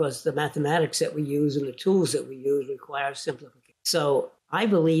simplified because the mathematics that we use and the tools that we use require simplification. So I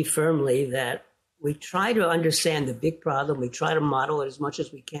believe firmly that we try to understand the big problem. We try to model it as much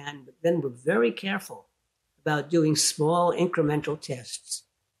as we can, but then we're very careful about doing small incremental tests.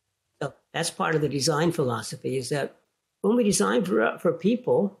 So that's part of the design philosophy, is that when we design for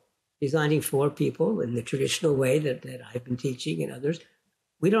people, designing for people in the traditional way that I've been teaching and others,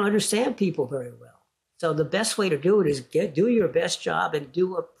 we don't understand people very well. So the best way to do it is do your best job and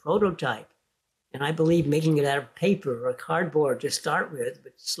do a prototype. And I believe making it out of paper or cardboard to start with,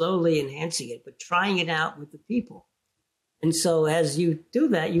 but slowly enhancing it, but trying it out with the people. And so as you do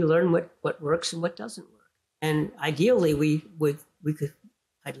that, you learn what works and what doesn't work. And ideally,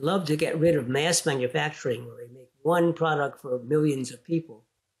 I'd love to get rid of mass manufacturing where we make one product for millions of people,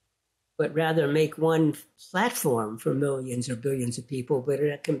 but rather make one platform for millions or billions of people, but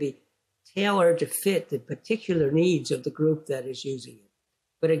it can be tailored to fit the particular needs of the group that is using it.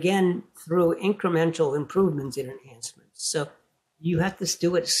 But again, through incremental improvements and enhancements. So you have to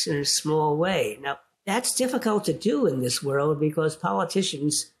do it in a small way. Now, that's difficult to do in this world because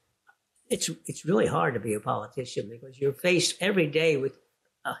politicians, it's really hard to be a politician because you're faced every day with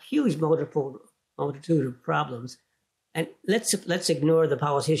a huge multitude of problems. And let's ignore the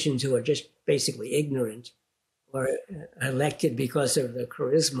politicians who are just basically ignorant or elected because of their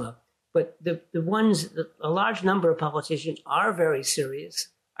charisma. But a large number of politicians are very serious,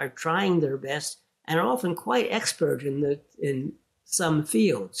 are trying their best, and are often quite expert in some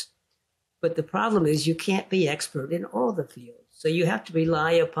fields. But the problem is you can't be expert in all the fields. So you have to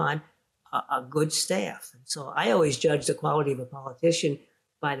rely upon a good staff. And so I always judge the quality of a politician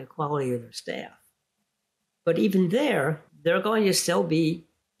by the quality of their staff. But even there, they're going to still be,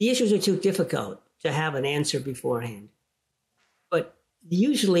 the issues are too difficult to have an answer beforehand. But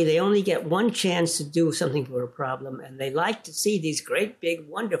usually they only get one chance to do something for a problem, and they like to see these great, big,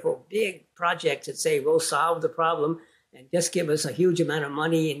 wonderful, big projects that say, we'll solve the problem and just give us a huge amount of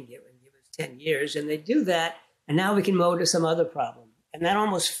money and give us 10 years. And they do that, and now we can move to some other problem. And that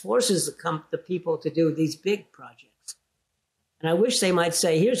almost forces the people to do these big projects. And I wish they might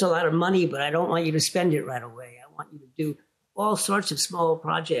say, here's a lot of money, but I don't want you to spend it right away. I want you to do all sorts of small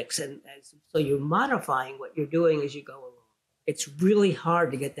projects. And so you're modifying what you're doing as you go along. It's really hard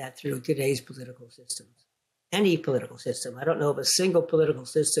to get that through today's political systems. Any political system. I don't know of a single political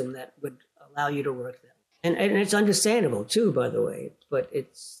system that would allow you to work that. And it's understandable too, by the way. But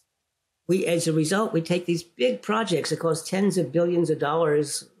as a result, we take these big projects that cost tens of billions of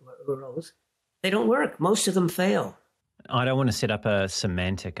dollars or euros. They don't work. Most of them fail. I don't want to set up a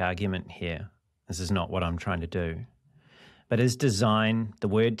semantic argument here. This is not what I'm trying to do. But is design, the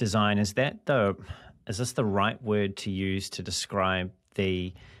word design, is this the right word to use to describe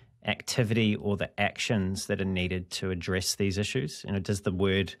the activity or the actions that are needed to address these issues? Does the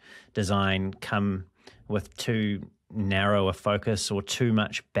word design come with too narrow a focus or too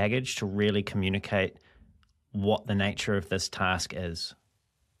much baggage to really communicate what the nature of this task is?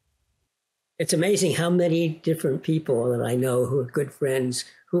 It's amazing how many different people that I know who are good friends,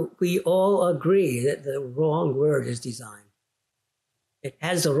 who we all agree that the wrong word is design. It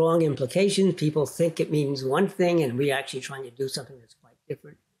has the wrong implications. People think it means one thing, and we're actually trying to do something that's quite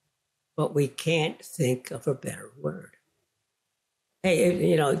different. But we can't think of a better word.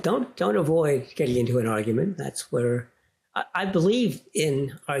 Hey, don't avoid getting into an argument. That's where I believe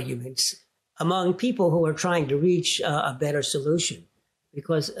in arguments among people who are trying to reach a better solution,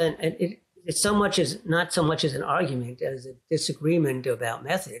 because it's not so much as an argument as a disagreement about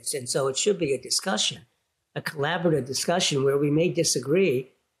methods. And so it should be a discussion, a collaborative discussion where we may disagree.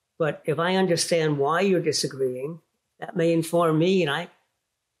 But if I understand why you're disagreeing, that may inform me. And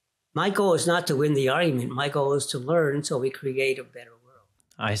my goal is not to win the argument. My goal is to learn so we create a better world.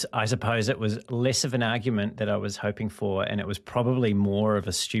 I suppose it was less of an argument that I was hoping for, and it was probably more of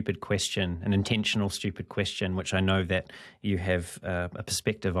a stupid question, an intentional stupid question, which I know that you have a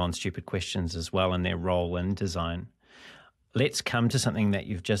perspective on stupid questions as well and their role in design. Let's come to something that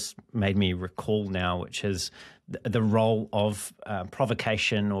you've just made me recall now, which is the role of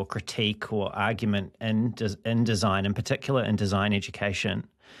provocation or critique or argument in design, in particular in design education.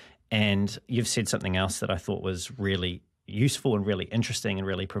 And you've said something else that I thought was really useful and really interesting and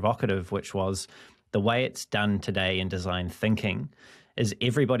really provocative, which was the way it's done today in design thinking is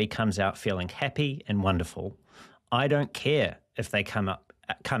everybody comes out feeling happy and wonderful. I don't care if they come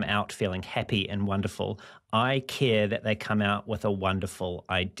out feeling happy and wonderful. I care that they come out with a wonderful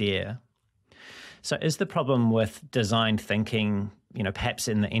idea. So is the problem with design thinking, perhaps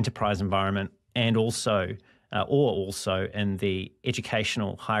in the enterprise environment and also or also in the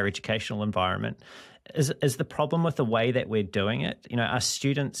higher educational environment, is the problem with the way that we're doing it. Our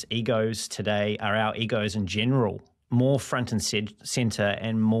students' egos today, are our egos in general, more front and center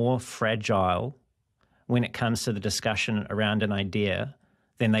and more fragile when it comes to the discussion around an idea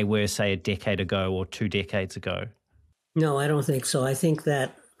than they were, say, a decade ago or 2 decades ago? No, I don't think so. I think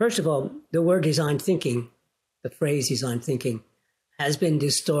that, first of all, the word design thinking, the phrase design thinking, has been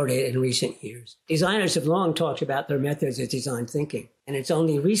distorted in recent years. Designers have long talked about their methods of design thinking. And it's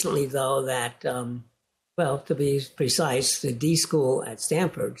only recently, though, that, to be precise, the D School at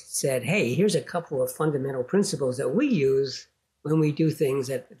Stanford said, hey, here's a couple of fundamental principles that we use when we do things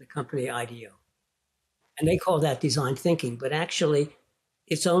at the company IDEO. And they call that design thinking. But actually,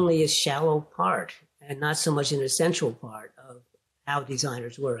 it's only a shallow part and not so much an essential part of how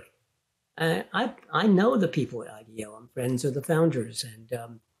designers work. I know the people at IDEO. I'm friends with the founders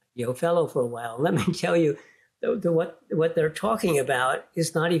and IDEO fellow for a while. Let me tell you, what they're talking about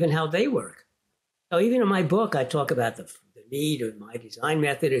is not even how they work. So even in my book, I talk about the need of my design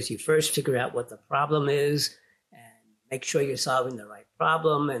method is you first figure out what the problem is and make sure you're solving the right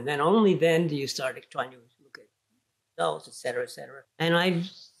problem. And then only then do you start trying to look at results, et cetera, et cetera. And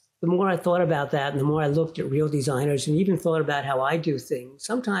the more I thought about that and the more I looked at real designers and even thought about how I do things,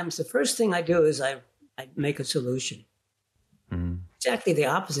 sometimes the first thing I do is I make a solution. Exactly the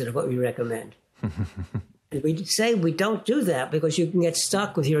opposite of what we recommend. And we say we don't do that because you can get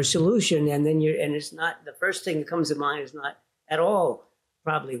stuck with your solution and then it's not, the first thing that comes to mind is not at all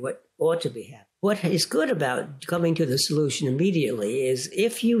probably what ought to be happening. What is good about coming to the solution immediately is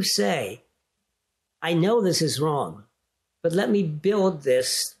if you say, I know this is wrong, but let me build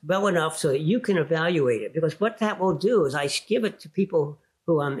this well enough so that you can evaluate it. Because what that will do is I give it to people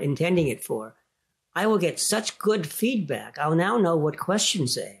who I'm intending it for. I will get such good feedback. I'll now know what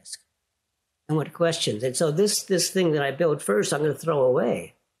questions to ask and what questions. And so this thing that I build first, I'm going to throw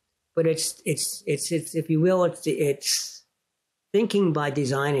away. But it's if you will, it's thinking by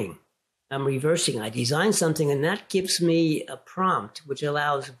designing. I'm reversing. I design something and that gives me a prompt, which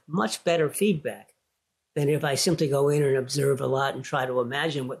allows much better feedback than if I simply go in and observe a lot and try to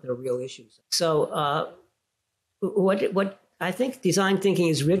imagine what the real issues are. So what I think design thinking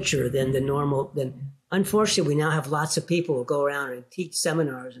is richer than unfortunately, we now have lots of people who go around and teach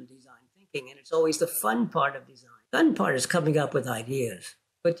seminars on design thinking, and it's always the fun part of design. The fun part is coming up with ideas.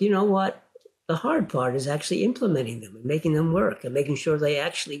 But you know what? The hard part is actually implementing them and making them work and making sure they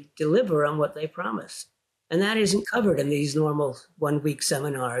actually deliver on what they promise. And that isn't covered in these normal one-week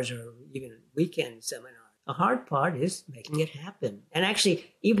seminars or even weekend seminars. The hard part is making it happen. And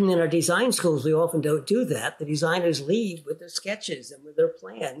actually, even in our design schools, we often don't do that. The designers leave with their sketches and with their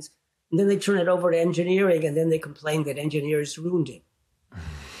plans, and then they turn it over to engineering, and then they complain that engineers ruined it.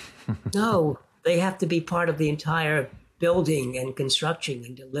 No, they have to be part of the entire building and construction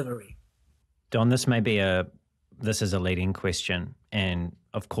and delivery. Don, this is a leading question, and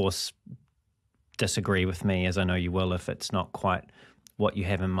of course, disagree with me, as I know you will, if it's not quite what you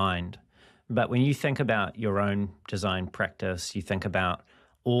have in mind. But when you think about your own design practice, you think about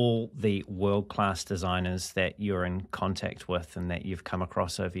all the world-class designers that you're in contact with and that you've come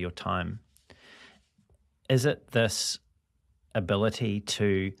across over your time, is it this ability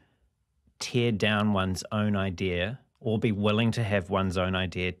to tear down one's own idea or be willing to have one's own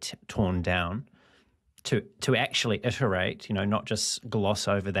idea torn down to actually iterate, not just gloss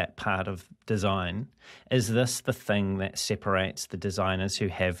over that part of design? Is this the thing that separates the designers who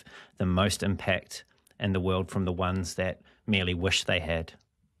have the most impact in the world from the ones that merely wish they had?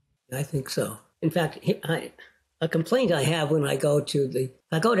 I think so. In fact, a complaint I have when I go to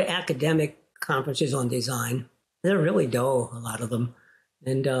academic conferences on design, they're really dull, a lot of them.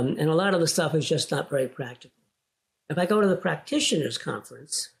 And a lot of the stuff is just not very practical. If I go to the practitioners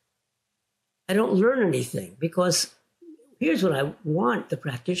conference, I don't learn anything because here's what I want the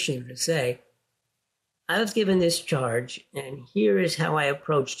practitioner to say. I was given this charge and here is how I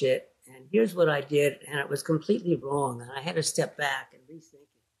approached it and here's what I did and it was completely wrong and I had to step back and rethink it.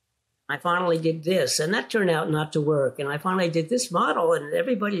 I finally did this and that turned out not to work and I finally did this model and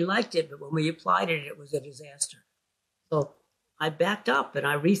everybody liked it, but when we applied it, it was a disaster. So I backed up and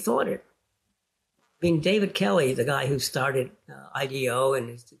I rethought it. I mean, David Kelly, the guy who started IDEO and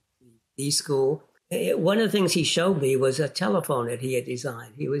his D School, one of the things he showed me was a telephone that he had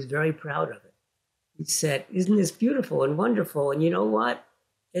designed. He was very proud of it. He said, isn't this beautiful and wonderful? And you know what?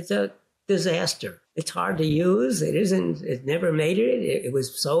 It's a disaster. It's hard to use. It never made it. It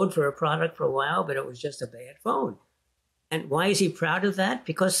was sold for a product for a while, but it was just a bad phone. And why is he proud of that?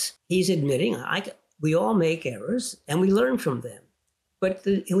 Because he's admitting we all make errors and we learn from them. But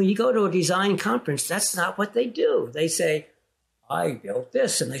when you go to a design conference, that's not what they do. They say, I built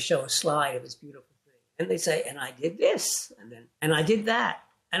this, and they show a slide of this beautiful thing. And they say, and I did this, and I did that,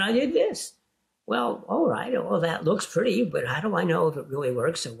 and I did this. Well, all right, well, that looks pretty, but how do I know if it really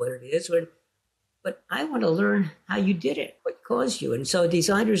works or what it is? But I want to learn how you did it, what caused you. And so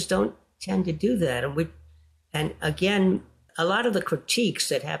designers don't tend to do that. And again, a lot of the critiques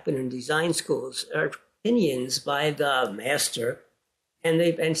that happen in design schools are opinions by the master,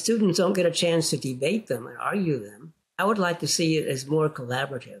 and students don't get a chance to debate them and argue them. I would like to see it as more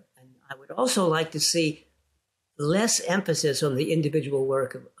collaborative. And I would also like to see less emphasis on the individual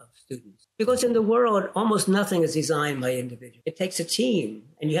work of students. Because in the world, almost nothing is designed by individuals. It takes a team,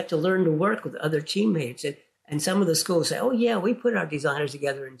 and you have to learn to work with other teammates. And some of the schools say, oh, yeah, we put our designers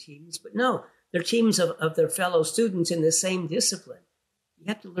together in teams. But no, they're teams of their fellow students in the same discipline. You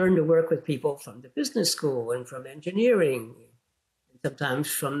have to learn to work with people from the business school and from engineering, and sometimes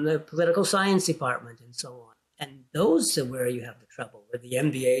from the political science department and so on. And those are where you have the trouble, where the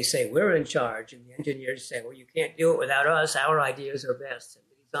MBAs say, we're in charge, and the engineers say, well, you can't do it without us. Our ideas are best. And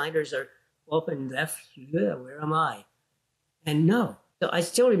the designers are often left, yeah, where am I? And no. So I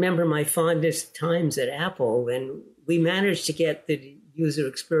still remember my fondest times at Apple when we managed to get the user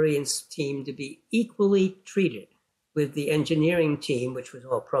experience team to be equally treated with the engineering team, which was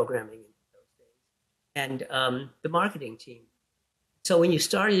all programming in those days, and the marketing team. So when you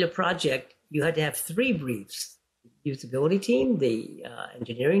started a project, you had to have 3 briefs: the usability team, the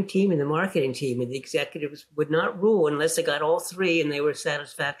engineering team, and the marketing team. And the executives would not rule unless they got all 3 and they were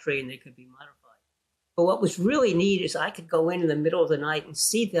satisfactory and they could be modified. But what was really neat is I could go in the middle of the night and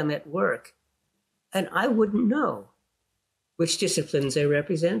see them at work, and I wouldn't know which disciplines they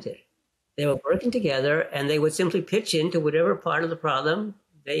represented. They were working together, and they would simply pitch into whatever part of the problem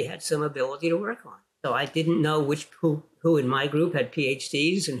they had some ability to work on. So I didn't know who in my group had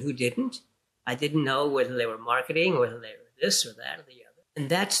PhDs and who didn't. I didn't know whether they were marketing or whether they were this or that or the other. And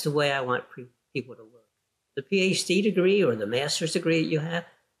that's the way I want people to work. The PhD degree or the master's degree that you have,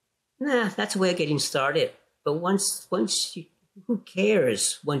 that's a way of getting started. But once who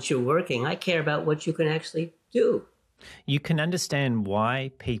cares once you're working? I care about what you can actually do. You can understand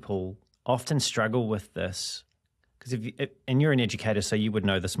why people often struggle with this, because and you're an educator, so you would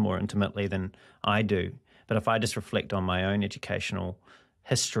know this more intimately than I do. But if I just reflect on my own educational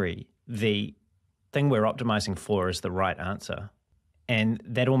history, the thing we're optimizing for is the right answer. And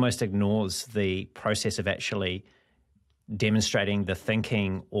that almost ignores the process of actually demonstrating the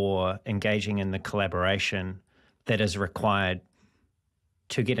thinking or engaging in the collaboration that is required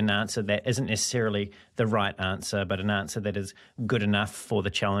to get an answer that isn't necessarily the right answer, but an answer that is good enough for the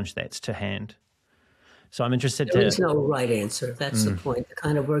challenge that's to hand. So I'm interested There is no right answer. That's the point. The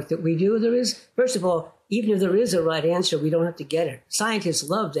kind of work that we do, there is, first of all, even if there is a right answer, we don't have to get it. Scientists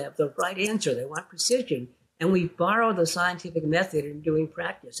love to have the right answer. They want precision. And we borrow the scientific method in doing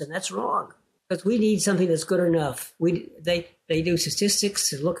practice, and that's wrong. Because we need something that's good enough. They do statistics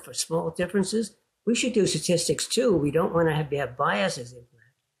to look for small differences. We should do statistics too. We don't want to have biases in that.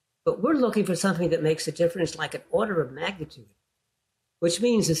 But we're looking for something that makes a difference like an order of magnitude, which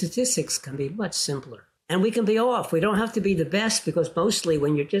means the statistics can be much simpler. And we can be off. We don't have to be the best, because mostly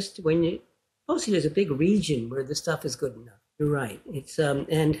mostly there's a big region where the stuff is good enough. You're right. It's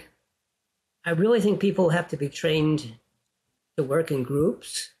and I really think people have to be trained to work in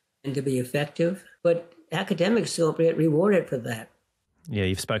groups and to be effective, but academics don't get rewarded for that. Yeah,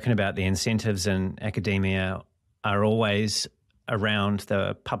 you've spoken about the incentives in academia are always around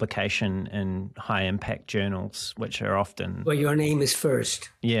the publication in high impact journals, which are often where your name is first.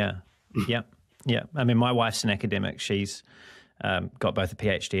 Yeah. I mean, my wife's an academic. She's got both a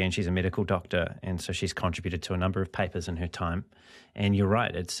PhD and she's a medical doctor, and so she's contributed to a number of papers in her time. And you're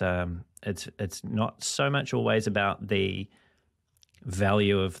right; it's not so much always about the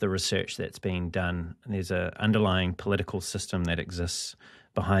value of the research that's being done. There's an underlying political system that exists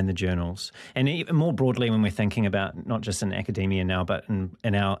behind the journals, and even more broadly, when we're thinking about not just in academia now, but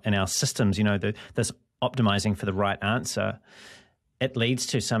in our systems, this optimizing for the right answer, it leads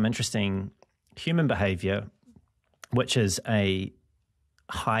to some interesting human behavior, which is a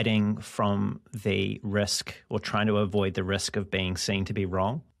hiding from the risk or trying to avoid the risk of being seen to be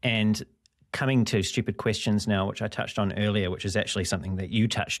wrong. And coming to stupid questions now, which I touched on earlier, which is actually something that you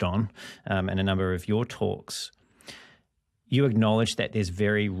touched on in a number of your talks, you acknowledge that there's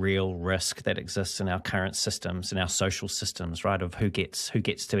very real risk that exists in our current systems, in our social systems, right, of who gets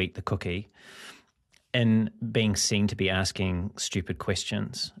to eat the cookie, in being seen to be asking stupid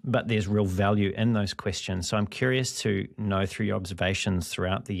questions. But there's real value in those questions. So I'm curious to know, through your observations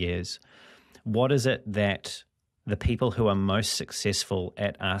throughout the years, what is it that the people who are most successful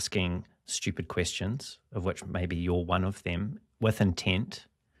at asking stupid questions, of which maybe you're one of them, with intent,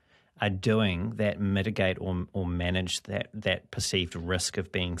 are doing that mitigate or manage that perceived risk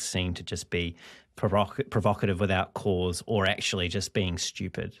of being seen to just be provocative without cause, or actually just being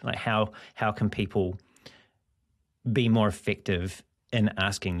stupid. Like how can people be more effective in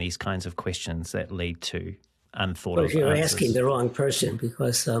asking these kinds of questions that lead to unthought of answers? You're asking the wrong person,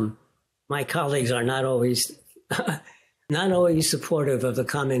 because my colleagues are not always supportive of the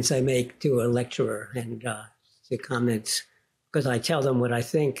comments I make to a lecturer and the comments, because I tell them what I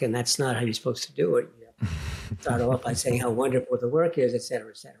think, and that's not how you're supposed to do it. You start off by saying how wonderful the work is, et cetera,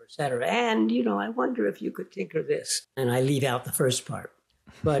 et cetera, et cetera. And, I wonder if you could tinker this. And I leave out the first part.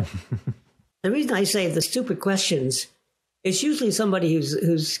 But the reason I say the stupid questions, it's usually somebody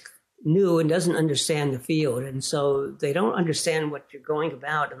who's new and doesn't understand the field. And so they don't understand what you're going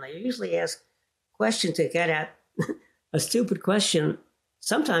about. And they usually ask questions to get at a stupid question.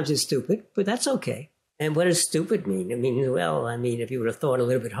 Sometimes it's stupid, but that's okay. And what does stupid mean? If you would have thought a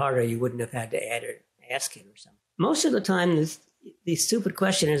little bit harder, you wouldn't have had to ask it or something. Most of the time, the stupid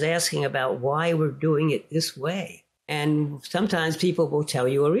question is asking about why we're doing it this way. And sometimes people will tell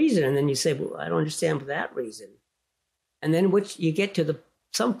you a reason, and then you say, well, I don't understand that reason. And then you get to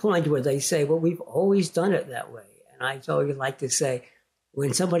some point where they say, well, we've always done it that way. And I always like to say,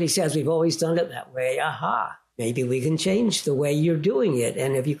 when somebody says we've always done it that way, aha, maybe we can change the way you're doing it.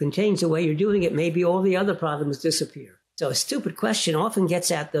 And if you can change the way you're doing it, maybe all the other problems disappear. So a stupid question often gets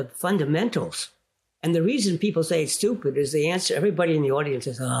at the fundamentals. And the reason people say it's stupid is the answer. Everybody in the audience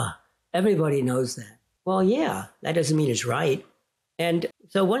says, everybody knows that. Well, yeah, that doesn't mean it's right. And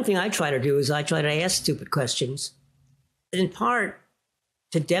so one thing I try to do is I try to ask stupid questions, in part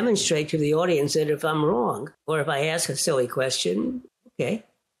to demonstrate to the audience that if I'm wrong, or if I ask a silly question, okay.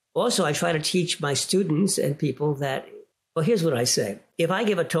 Also, I try to teach my students and people that, well, here's what I say. If I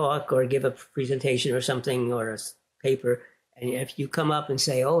give a talk or give a presentation or something or a paper, and if you come up and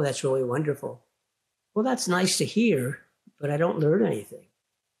say, oh, that's really wonderful, well, that's nice to hear, but I don't learn anything.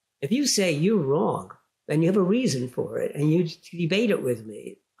 If you say you're wrong, and you have a reason for it, and you debate it with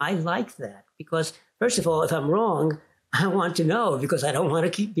me, I like that. Because, first of all, if I'm wrong, I want to know, because I don't want to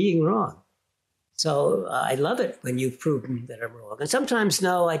keep being wrong. So I love it when you've proven that I'm wrong. And sometimes,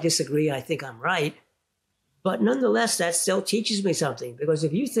 no, I disagree. I think I'm right. But nonetheless, that still teaches me something. Because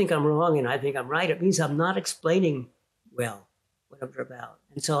if you think I'm wrong and I think I'm right, it means I'm not explaining well what I'm about.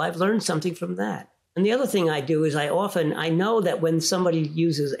 And so I've learned something from that. And the other thing I do is I know that when somebody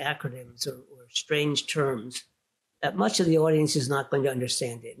uses acronyms or strange terms, that much of the audience is not going to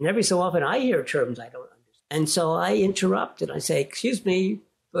understand it. And every so often I hear terms I don't understand. And so I interrupt and I say, excuse me,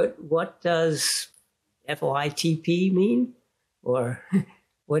 but what does FOITP mean? Or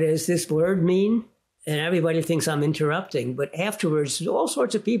what does this word mean? And everybody thinks I'm interrupting. But afterwards, all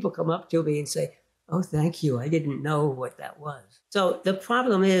sorts of people come up to me and say, oh, thank you. I didn't know what that was. So the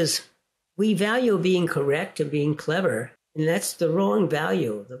problem is we value being correct and being clever. And that's the wrong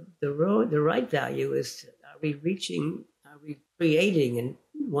value. The right value is, are we creating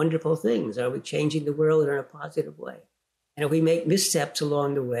wonderful things? Are we changing the world in a positive way? And if we make missteps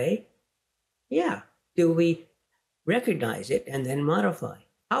along the way, yeah, do we recognize it and then modify?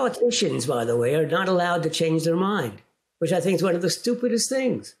 Politicians, by the way, are not allowed to change their mind, which I think is one of the stupidest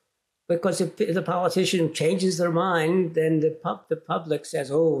things. Because if the politician changes their mind, then the public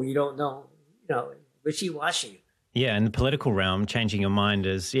says, oh, you don't know, wishy-washy. Yeah, in the political realm, changing your mind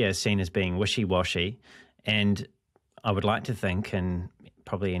is, seen as being wishy-washy. And I would like to think, and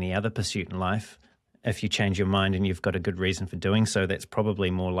probably any other pursuit in life, if you change your mind and you've got a good reason for doing so, that's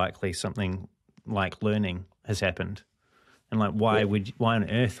probably more likely something like learning has happened. And like, why on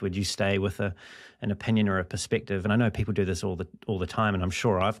earth would you stay with an opinion or a perspective? And I know people do this all the time, and I'm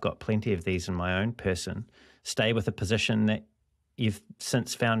sure I've got plenty of these in my own person. Stay with a position that you've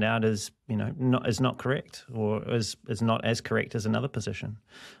since found out is not correct, or is not as correct as another position.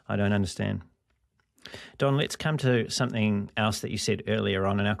 I don't understand. Don, let's come to something else that you said earlier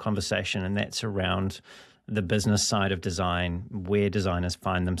on in our conversation, and that's around the business side of design, where designers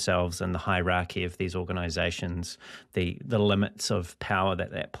find themselves in the hierarchy of these organizations, the limits of power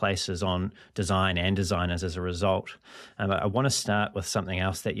that places on design and designers as a result. I want to start with something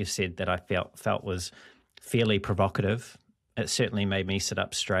else that you said that I felt was fairly provocative. It certainly made me sit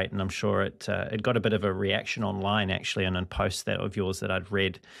up straight, and I'm sure it got a bit of a reaction online, actually, on a post of yours that I'd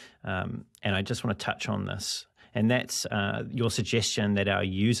read. And I just want to touch on this. And that's your suggestion that our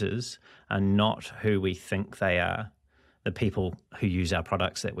users are not who we think they are, the people who use our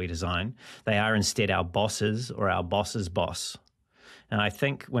products that we design. They are instead our bosses or our boss's boss. And I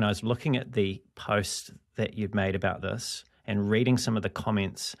think when I was looking at the post that you'd made about this and reading some of the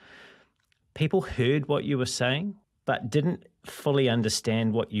comments, people heard what you were saying, but didn't fully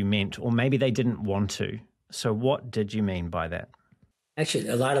understand what you meant, or maybe they didn't want to. So what did you mean by that? Actually,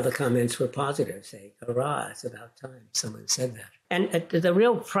 a lot of the comments were positive, saying, hurrah, it's about time someone said that. And the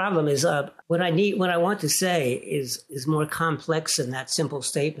real problem is what I want to say is more complex than that simple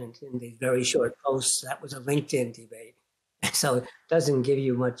statement in these very short posts. That was a LinkedIn debate. So it doesn't give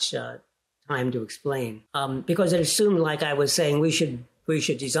you much time to explain. Because it assumed, like I was saying, we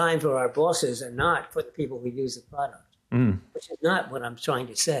should design for our bosses and not for the people who use the product, which is not what I'm trying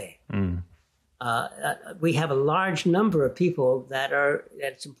to say. We have a large number of people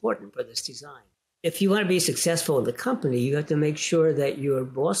that's important for this design. If you want to be successful in the company, you have to make sure that your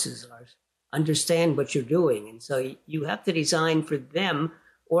bosses understand what you're doing. And so you have to design for them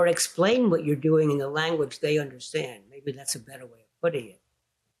or explain what you're doing in the language they understand. Maybe that's a better way of putting it.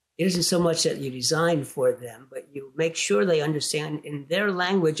 It isn't so much that you design for them, but you make sure they understand in their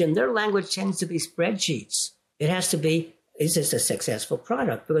language, and their language tends to be spreadsheets. It has to be, is this a successful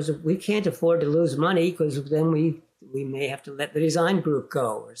product? Because we can't afford to lose money, because then we may have to let the design group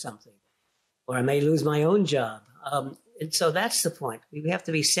go or something, or I may lose my own job. And so that's the point. We have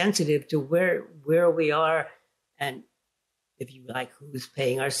to be sensitive to where we are, and if you like, who's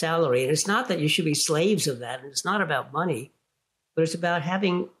paying our salary. And it's not that you should be slaves of that, and it's not about money, but it's about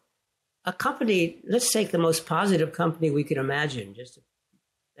having a company. Let's take the most positive company we could imagine, just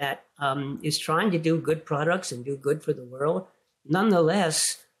that is trying to do good products and do good for the world.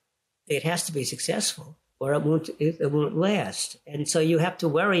 Nonetheless, it has to be successful, or it won't last. And so you have to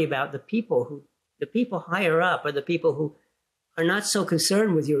worry about the people higher up, or the people who are not so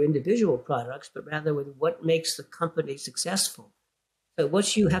concerned with your individual products, but rather with what makes the company successful. So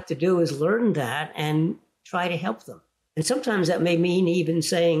what you have to do is learn that and try to help them. And sometimes that may mean even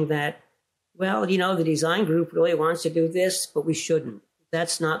saying that, well, the design group really wants to do this, but we shouldn't.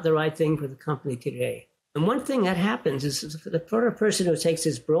 That's not the right thing for the company today. And one thing that happens is the person who takes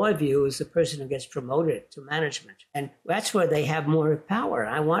this broad view is the person who gets promoted to management. And that's where they have more power.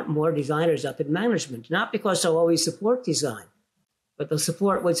 I want more designers up in management, not because they'll always support design, but they'll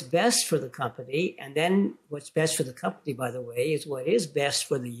support what's best for the company. And then what's best for the company, by the way, is what is best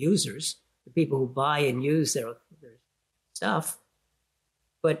for the users, the people who buy and use their stuff.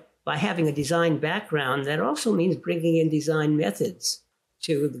 But by having a design background, that also means bringing in design methods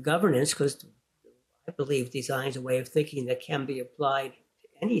to the governance, because I believe design is a way of thinking that can be applied to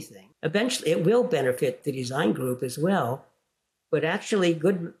anything. Eventually, it will benefit the design group as well. But actually,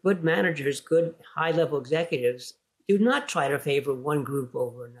 good managers, good high-level executives do not try to favor one group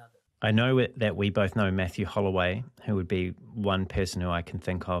over another. I know that we both know Matthew Holloway, who would be one person who I can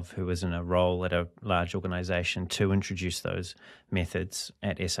think of who was in a role at a large organization to introduce those methods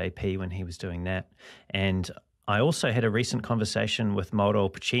at SAP when he was doing that. And I also had a recent conversation with Mauro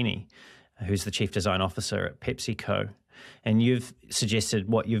Puccini, who's the Chief Design Officer at PepsiCo. And you've suggested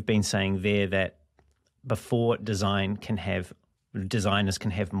what you've been saying there, that before designers can have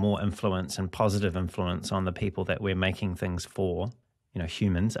more influence and positive influence on the people that we're making things for,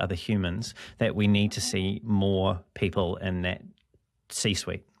 humans, other humans, that we need to see more people in that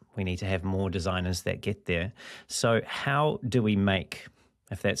C-suite. We need to have more designers that get there. So how do we make,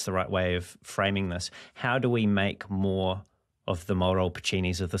 if that's the right way of framing this, how do we make more of the Mauro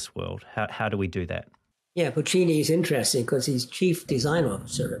Puccinis of this world? How do we do that? Yeah, Puccini is interesting because he's Chief Design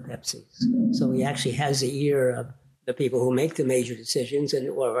Officer at Pepsi. So he actually has the ear of the people who make the major decisions,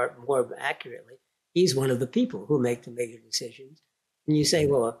 or more accurately, he's one of the people who make the major decisions. And you say,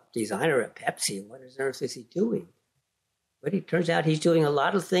 well, a designer at Pepsi, what on earth is he doing? But it turns out he's doing a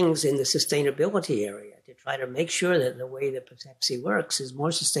lot of things in the sustainability area to try to make sure that the way that Pepsi works is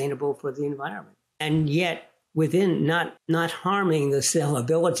more sustainable for the environment. And yet, within not harming the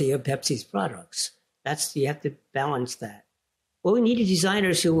sellability of Pepsi's products. You have to balance that. Well, we needed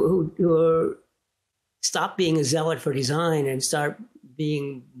designers who stop being a zealot for design and start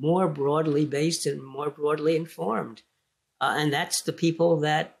being more broadly based and more broadly informed. And that's the people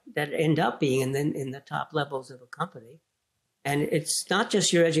that end up being in the top levels of a company. And it's not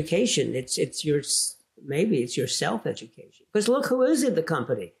just your education. Maybe it's your self-education. Because look who is in the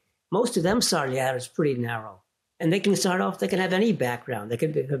company. Most of them starting out is pretty narrow. And they can have any background. They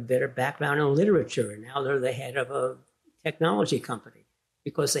can have a better background in literature. And now they're the head of a technology company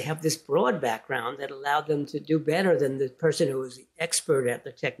because they have this broad background that allowed them to do better than the person who was the expert at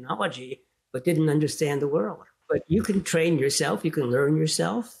the technology but didn't understand the world. But you can train yourself. You can learn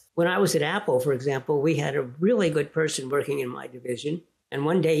yourself. When I was at Apple, for example, we had a really good person working in my division. And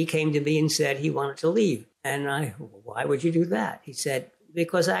one day he came to me and said he wanted to leave. And why would you do that? He said,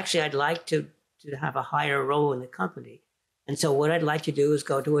 because actually I'd like to to have a higher role in the company. And so what I'd like to do is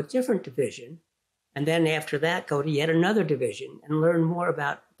go to a different division, and then after that, go to yet another division and learn more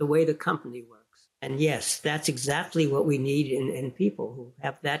about the way the company works. And yes, that's exactly what we need in people who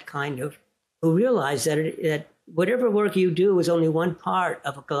have that kind of, who realize that whatever work you do is only one part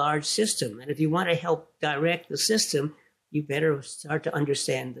of a large system. And if you want to help direct the system, you better start to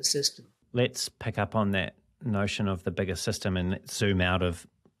understand the system. Let's pick up on that notion of the bigger system and zoom out of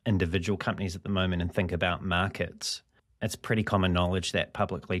individual companies at the moment and think about markets. It's pretty common knowledge that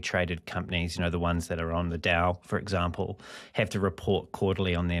publicly traded companies, the ones that are on the Dow, for example, have to report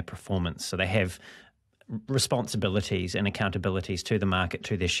quarterly on their performance. So they have responsibilities and accountabilities to the market,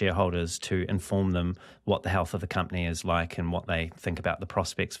 to their shareholders, to inform them what the health of the company is like and what they think about the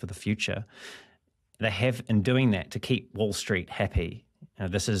prospects for the future. They have, in doing that, to keep Wall Street happy.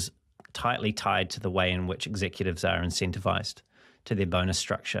 This is tightly tied to the way in which executives are incentivized, to their bonus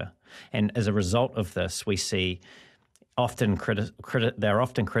structure. And as a result of this, we see they're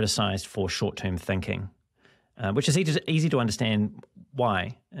often criticized for short-term thinking, which is easy to understand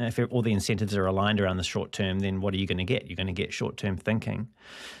why. If all the incentives are aligned around the short term, then what are you going to get? You're going to get short-term thinking.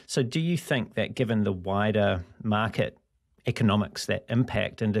 So do you think that given the wider market economics that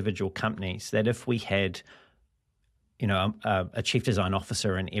impact individual companies, that if we had a chief design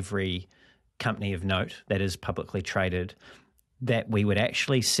officer in every company of note that is publicly traded, that we would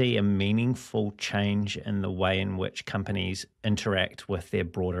actually see a meaningful change in the way in which companies interact with their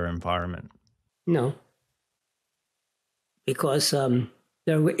broader environment? No, because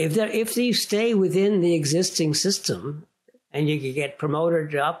if you stay within the existing system and you can get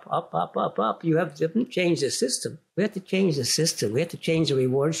promoted up, you have to change the system. We have to change the system. We have to change the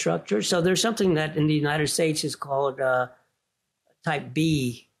reward structure. So there's something that in the United States is called Type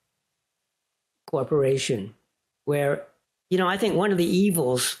B corporation, where I think one of the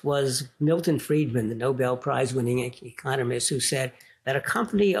evils was Milton Friedman, the Nobel Prize-winning economist, who said that a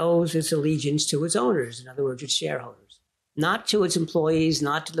company owes its allegiance to its owners, in other words, its shareholders, not to its employees,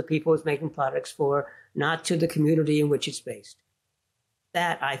 not to the people it's making products for, not to the community in which it's based.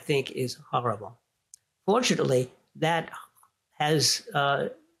 That, I think, is horrible. Fortunately, there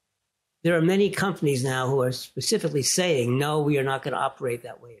are many companies now who are specifically saying, no, we are not going to operate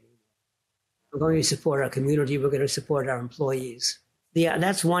that way anymore. We're going to support our community. We're going to support our employees. Yeah,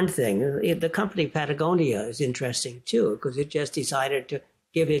 that's one thing. The company Patagonia is interesting, too, because it just decided to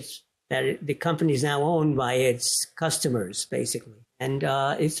give the company is now owned by its customers, basically. And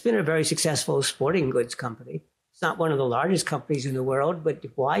it's been a very successful sporting goods company. It's not one of the largest companies in the world, but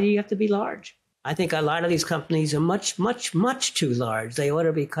why do you have to be large? I think a lot of these companies are much, much, much too large. They ought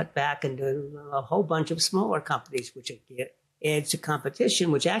to be cut back into a whole bunch of smaller companies, which adds to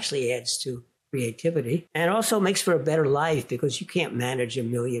competition, which actually adds to creativity, and also makes for a better life because you can't manage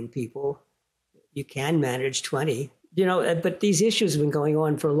 1 million people. You can manage 20, but these issues have been going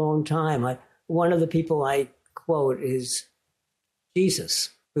on for a long time. One of the people I quote is Jesus,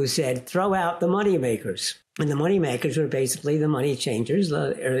 who said, throw out the money makers. And the money makers were basically the money changers,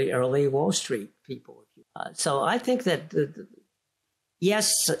 the early Wall Street people. So I think that,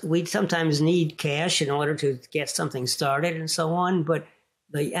 yes, we sometimes need cash in order to get something started and so on, but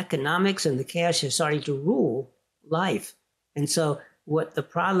the economics and the cash is starting to rule life. And so what the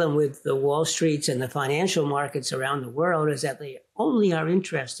problem with the Wall Streets and the financial markets around the world is that they only are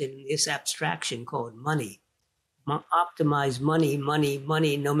interested in this abstraction called money. Optimize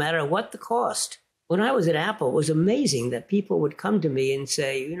money, no matter what the cost. When I was at Apple, it was amazing that people would come to me and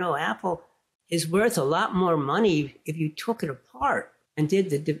say, Apple is worth a lot more money if you took it apart and did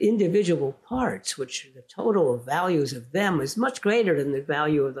the individual parts, which the total values of them is much greater than the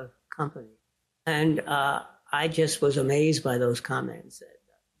value of the company. And I just was amazed by those comments.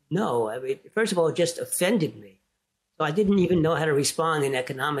 No, first of all, it just offended me. So I didn't even know how to respond in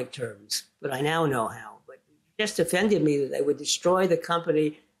economic terms, but I now know how. But it just offended me that they would destroy the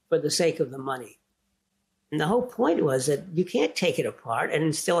company for the sake of the money. And the whole point was that you can't take it apart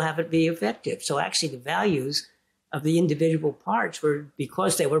and still have it be effective. So actually the values of the individual parts were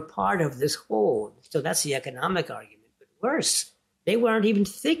because they were part of this whole. So that's the economic argument. But worse, they weren't even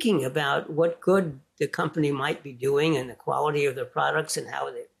thinking about what good the company might be doing and the quality of their products and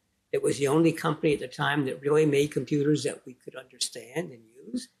how it was the only company at the time that really made computers that we could understand and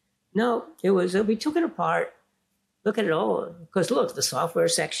use. No, it was, we took it apart, look at it all. Because look, the software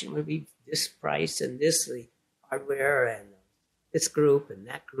section would be this price and this, the hardware and this group and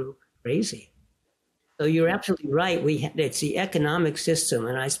that group. Crazy. So you're absolutely right. It's the economic system,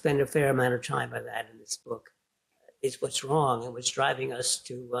 and I spend a fair amount of time on that in this book, is what's wrong and what's driving us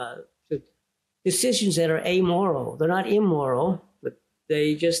to decisions that are amoral. They're not immoral, but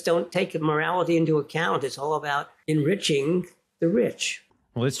They just don't take morality into account. It's all about enriching the rich.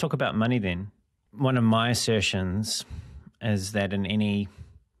 Well, let's talk about money then. One of my assertions is that in any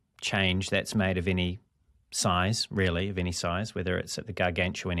change that's made of any size, really, of any size, whether it's at the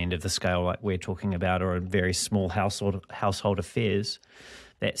gargantuan end of the scale like we're talking about or in very small household affairs,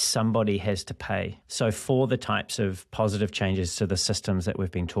 that somebody has to pay. So for the types of positive changes to the systems that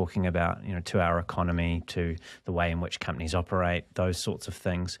we've been talking about, to our economy, to the way in which companies operate, those sorts of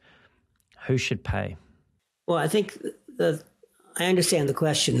things, who should pay? Well, I think I understand the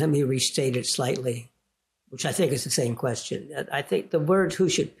question. Let me restate it slightly, which I think is the same question. I think the word who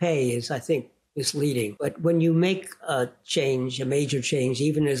should pay is, I think, misleading. But when you make a change, a major change,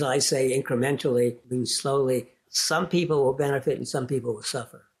 even as I say, incrementally, means slowly, some people will benefit and some people will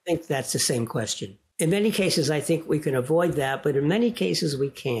suffer. I think that's the same question. In many cases, I think we can avoid that, but in many cases, we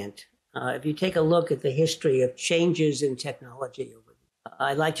can't. If you take a look at the history of changes in technology,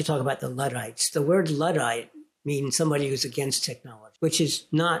 I like to talk about the Luddites. The word Luddite means somebody who's against technology, which is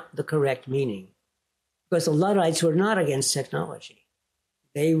not the correct meaning, because the Luddites were not against technology.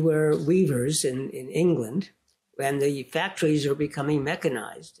 They were weavers in England when the factories were becoming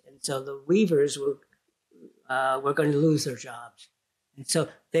mechanized. And so the weavers were going to lose their jobs. And so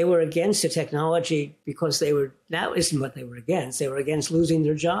they were against the technology because that isn't what they were against. They were against losing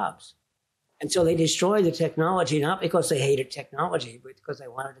their jobs. And so they destroyed the technology, not because they hated technology, but because they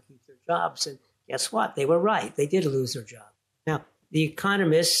wanted to keep their jobs. And guess what? They were right. They did lose their job. Now, the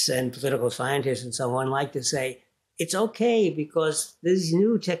economists and political scientists and so on like to say, it's okay because these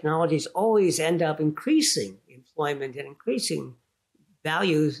new technologies always end up increasing employment and increasing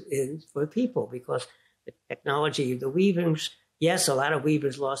values for people because the technology, the weavers, yes, a lot of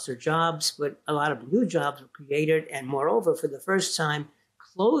weavers lost their jobs, but a lot of new jobs were created. And moreover, for the first time,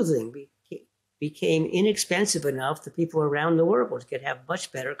 clothing became inexpensive enough that people around the world could have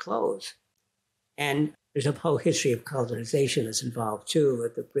much better clothes. And there's a whole history of colonization that's involved too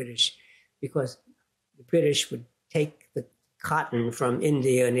with the British, because the British would take the cotton from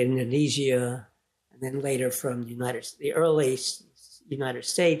India and Indonesia, and then later from the early United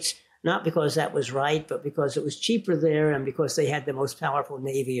States, not because that was right, but because it was cheaper there and because they had the most powerful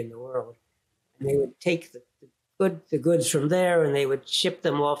navy in the world. And they would take the goods from there and they would ship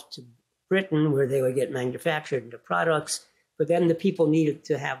them off to Britain where they would get manufactured into products. But then the people needed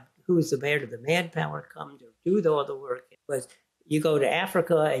to have who's the manpower come to do all the work. Because you go to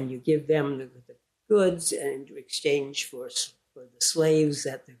Africa and you give them the goods in exchange for the slaves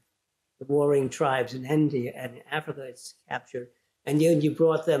that the warring tribes in India and Africa it's captured. And then you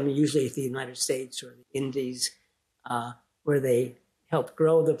brought them usually to the United States or the Indies, where they helped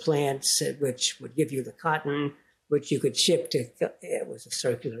grow the plants, which would give you the cotton, which you could ship to. It was a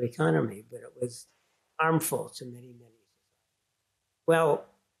circular economy, but it was harmful to many. Well,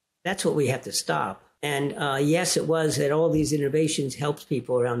 that's what we have to stop. And yes, it was that all these innovations helped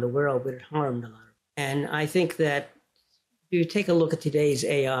people around the world, but it harmed a lot. And I think that if you take a look at today's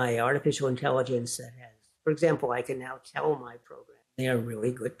AI, artificial intelligence that has, for example, I can now tell my program they are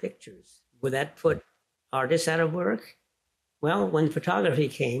really good pictures. Would that put artists out of work? Well, when photography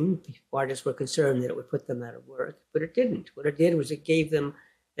came, artists were concerned that it would put them out of work, but it didn't. What it did was it gave them,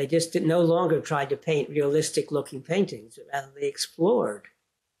 they just no longer tried to paint realistic looking paintings, rather they explored.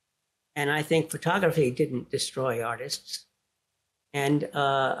 And I think photography didn't destroy artists. And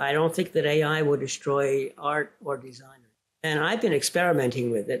I don't think that AI would destroy art or designers. And I've been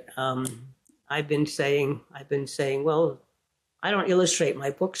experimenting with it. I've been saying, well, I don't illustrate my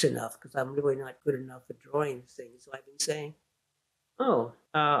books enough because I'm really not good enough at drawing things. So I've been saying,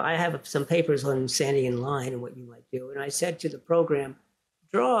 I have some papers on standing in line and what you might do. And I said to the program,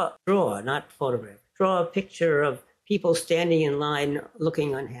 draw, not photograph. Draw a picture of people standing in line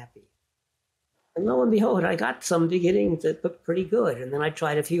looking unhappy. And lo and behold, I got some beginnings that looked pretty good. And then I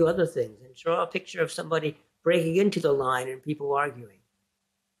tried a few other things and draw a picture of somebody breaking into the line and people arguing.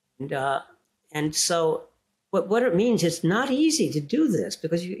 And so what it means, it's not easy to do this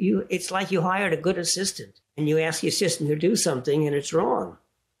because it's like you hired a good assistant and you ask the assistant to do something and it's wrong.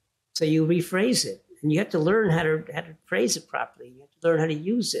 So you rephrase it and you have to learn how to phrase it properly. You have to learn how to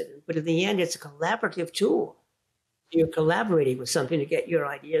use it. But in the end, it's a collaborative tool. You're collaborating with something to get your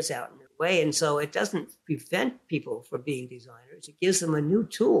ideas out in a way. And so it doesn't prevent people from being designers. It gives them a new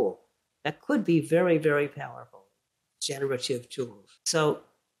tool that could be very, very powerful, generative tools. So,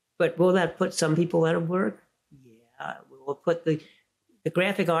 but will that put some people out of work? Yeah, we'll put the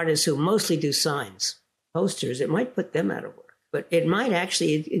graphic artists who mostly do signs, posters, it might put them out of work. But it might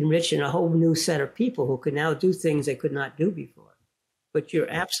actually enrich in a whole new set of people who can now do things they could not do before. But you're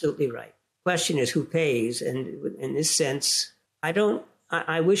absolutely right. Question is who pays, and in this sense,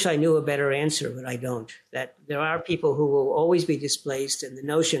 I wish I knew a better answer, but I don't. That there are people who will always be displaced, and the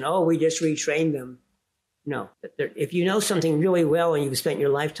notion, oh, we just retrain them. No, if you know something really well and you've spent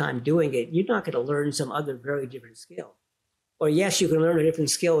your lifetime doing it, you're not going to learn some other very different skill. Or yes, you can learn a different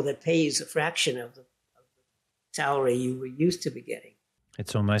skill that pays a fraction of the salary you were used to be getting.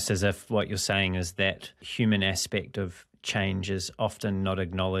 It's almost as if what you're saying is that human aspect of change is often not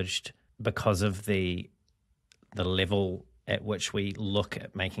acknowledged because of the level at which we look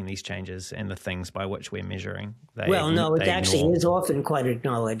at making these changes and the things by which we're measuring. It actually is often quite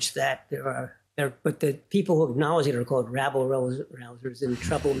acknowledged that but the people who acknowledge it are called rabble-rousers and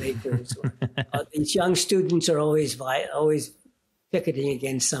troublemakers. These young students are always picketing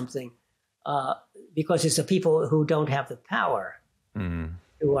against something because it's the people who don't have the power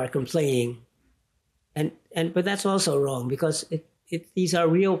who are complaining. But that's also wrong because these are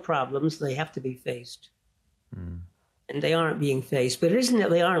real problems. They have to be faced. And they aren't being faced. But it isn't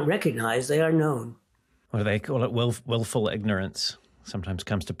that they aren't recognized. They are known. What do they call it? Willful ignorance sometimes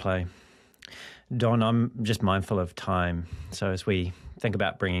comes to play. Don, I'm just mindful of time. So as we think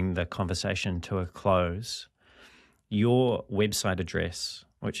about bringing the conversation to a close, your website address,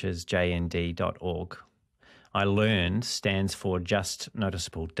 which is jnd.org, I learned stands for Just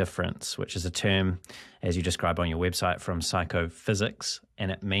Noticeable Difference, which is a term, as you describe on your website, from psychophysics,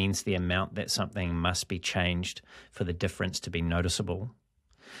 and it means the amount that something must be changed for the difference to be noticeable.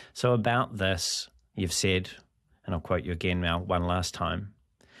 So about this, you've said, and I'll quote you again now one last time,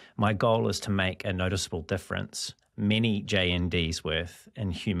 my goal is to make a noticeable difference, many JNDs worth, in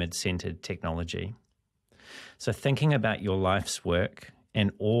human-centered technology. So thinking about your life's work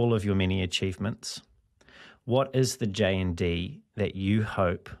and all of your many achievements, what is the J&D that you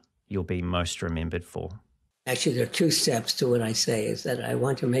hope you'll be most remembered for? Actually, there are two steps to what I say, is that I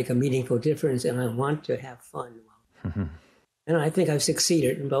want to make a meaningful difference and I want to have fun. And I think I've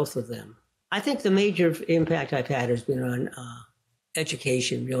succeeded in both of them. I think the major impact I've had has been on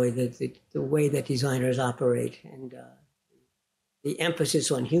education, really, the way that designers operate and the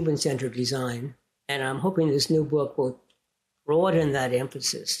emphasis on human-centered design. And I'm hoping this new book will broaden that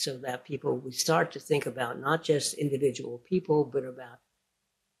emphasis so that people will start to think about not just individual people, but about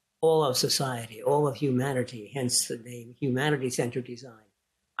all of society, all of humanity, hence the name humanity-centered design.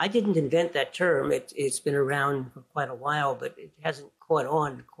 I didn't invent that term. It's been around for quite a while, but it hasn't caught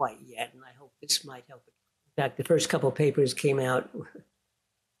on quite yet, and I hope this might help it. In fact, the first couple of papers came out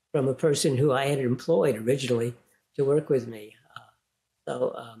from a person who I had employed originally to work with me.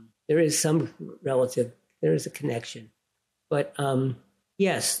 So there is there is a connection. But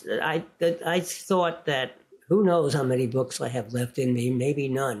yes, I thought that who knows how many books I have left in me, maybe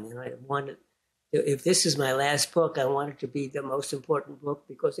none. And I wanted, if this is my last book, I want it to be the most important book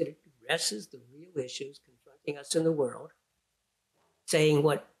because it addresses the real issues confronting us in the world, saying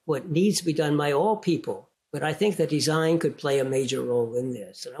what needs to be done by all people. But I think that design could play a major role in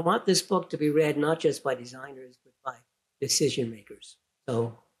this. And I want this book to be read not just by designers, but by decision makers.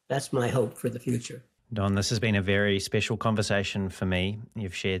 So that's my hope for the future. Don, this has been a very special conversation for me.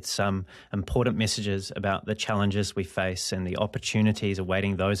 You've shared some important messages about the challenges we face and the opportunities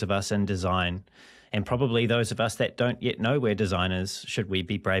awaiting those of us in design, and probably those of us that don't yet know we're designers, should we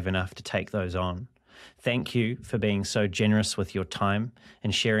be brave enough to take those on. Thank you for being so generous with your time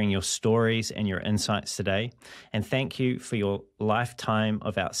and sharing your stories and your insights today. And thank you for your lifetime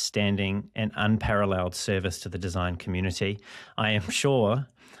of outstanding and unparalleled service to the design community. I'm sure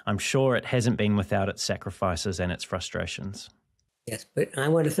it hasn't been without its sacrifices and its frustrations. Yes, but I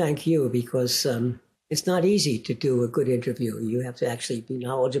want to thank you because it's not easy to do a good interview. You have to actually be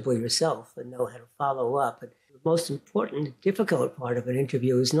knowledgeable yourself and know how to follow up. But the most important, difficult part of an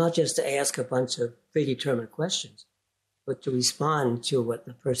interview is not just to ask a bunch of predetermined questions, but to respond to what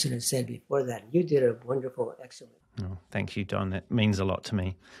the person has said before that. You did a wonderful, excellent. Oh, thank you, Don. That means a lot to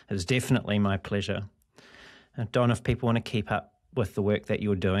me. It was definitely my pleasure. Don, if people want to keep up with the work that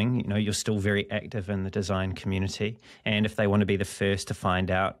you're doing, you're still very active in the design community. And if they want to be the first to find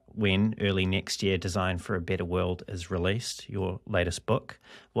out when early next year Design for a Better World is released, your latest book,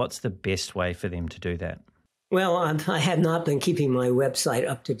 what's the best way for them to do that? Well, I have not been keeping my website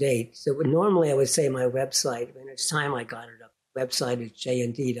up to date. So normally I would say my website, and it's time I got it up. The website is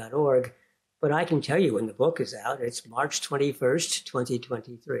jnd.org. But I can tell you when the book is out, it's March 21st,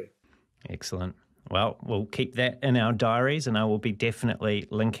 2023. Excellent. Well, we'll keep that in our diaries, and I will be definitely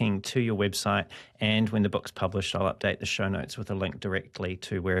linking to your website. And when the book's published, I'll update the show notes with a link directly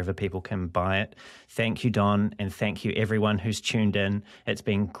to wherever people can buy it. Thank you, Don, and thank you everyone who's tuned in. It's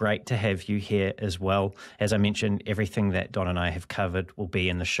been great to have you here as well. As I mentioned, everything that Don and I have covered will be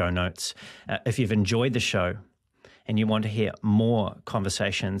in the show notes. If you've enjoyed the show and you want to hear more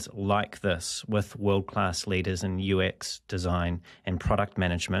conversations like this with world-class leaders in UX, design, and product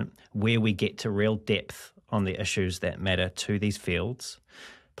management, where we get to real depth on the issues that matter to these fields,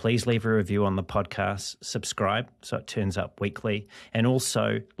 please leave a review on the podcast, subscribe so it turns up weekly, and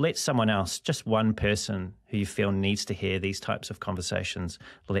also let someone else, just one person who you feel needs to hear these types of conversations,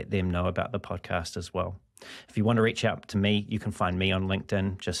 let them know about the podcast as well. If you want to reach out to me, you can find me on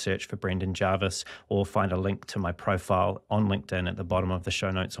LinkedIn. Just search for Brendan Jarvis, or find a link to my profile on LinkedIn at the bottom of the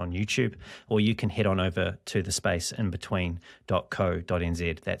show notes on YouTube, or you can head on over to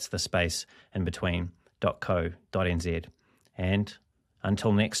thespaceinbetween.co.nz. That's thespaceinbetween.co.nz. And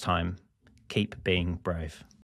until next time, keep being brave.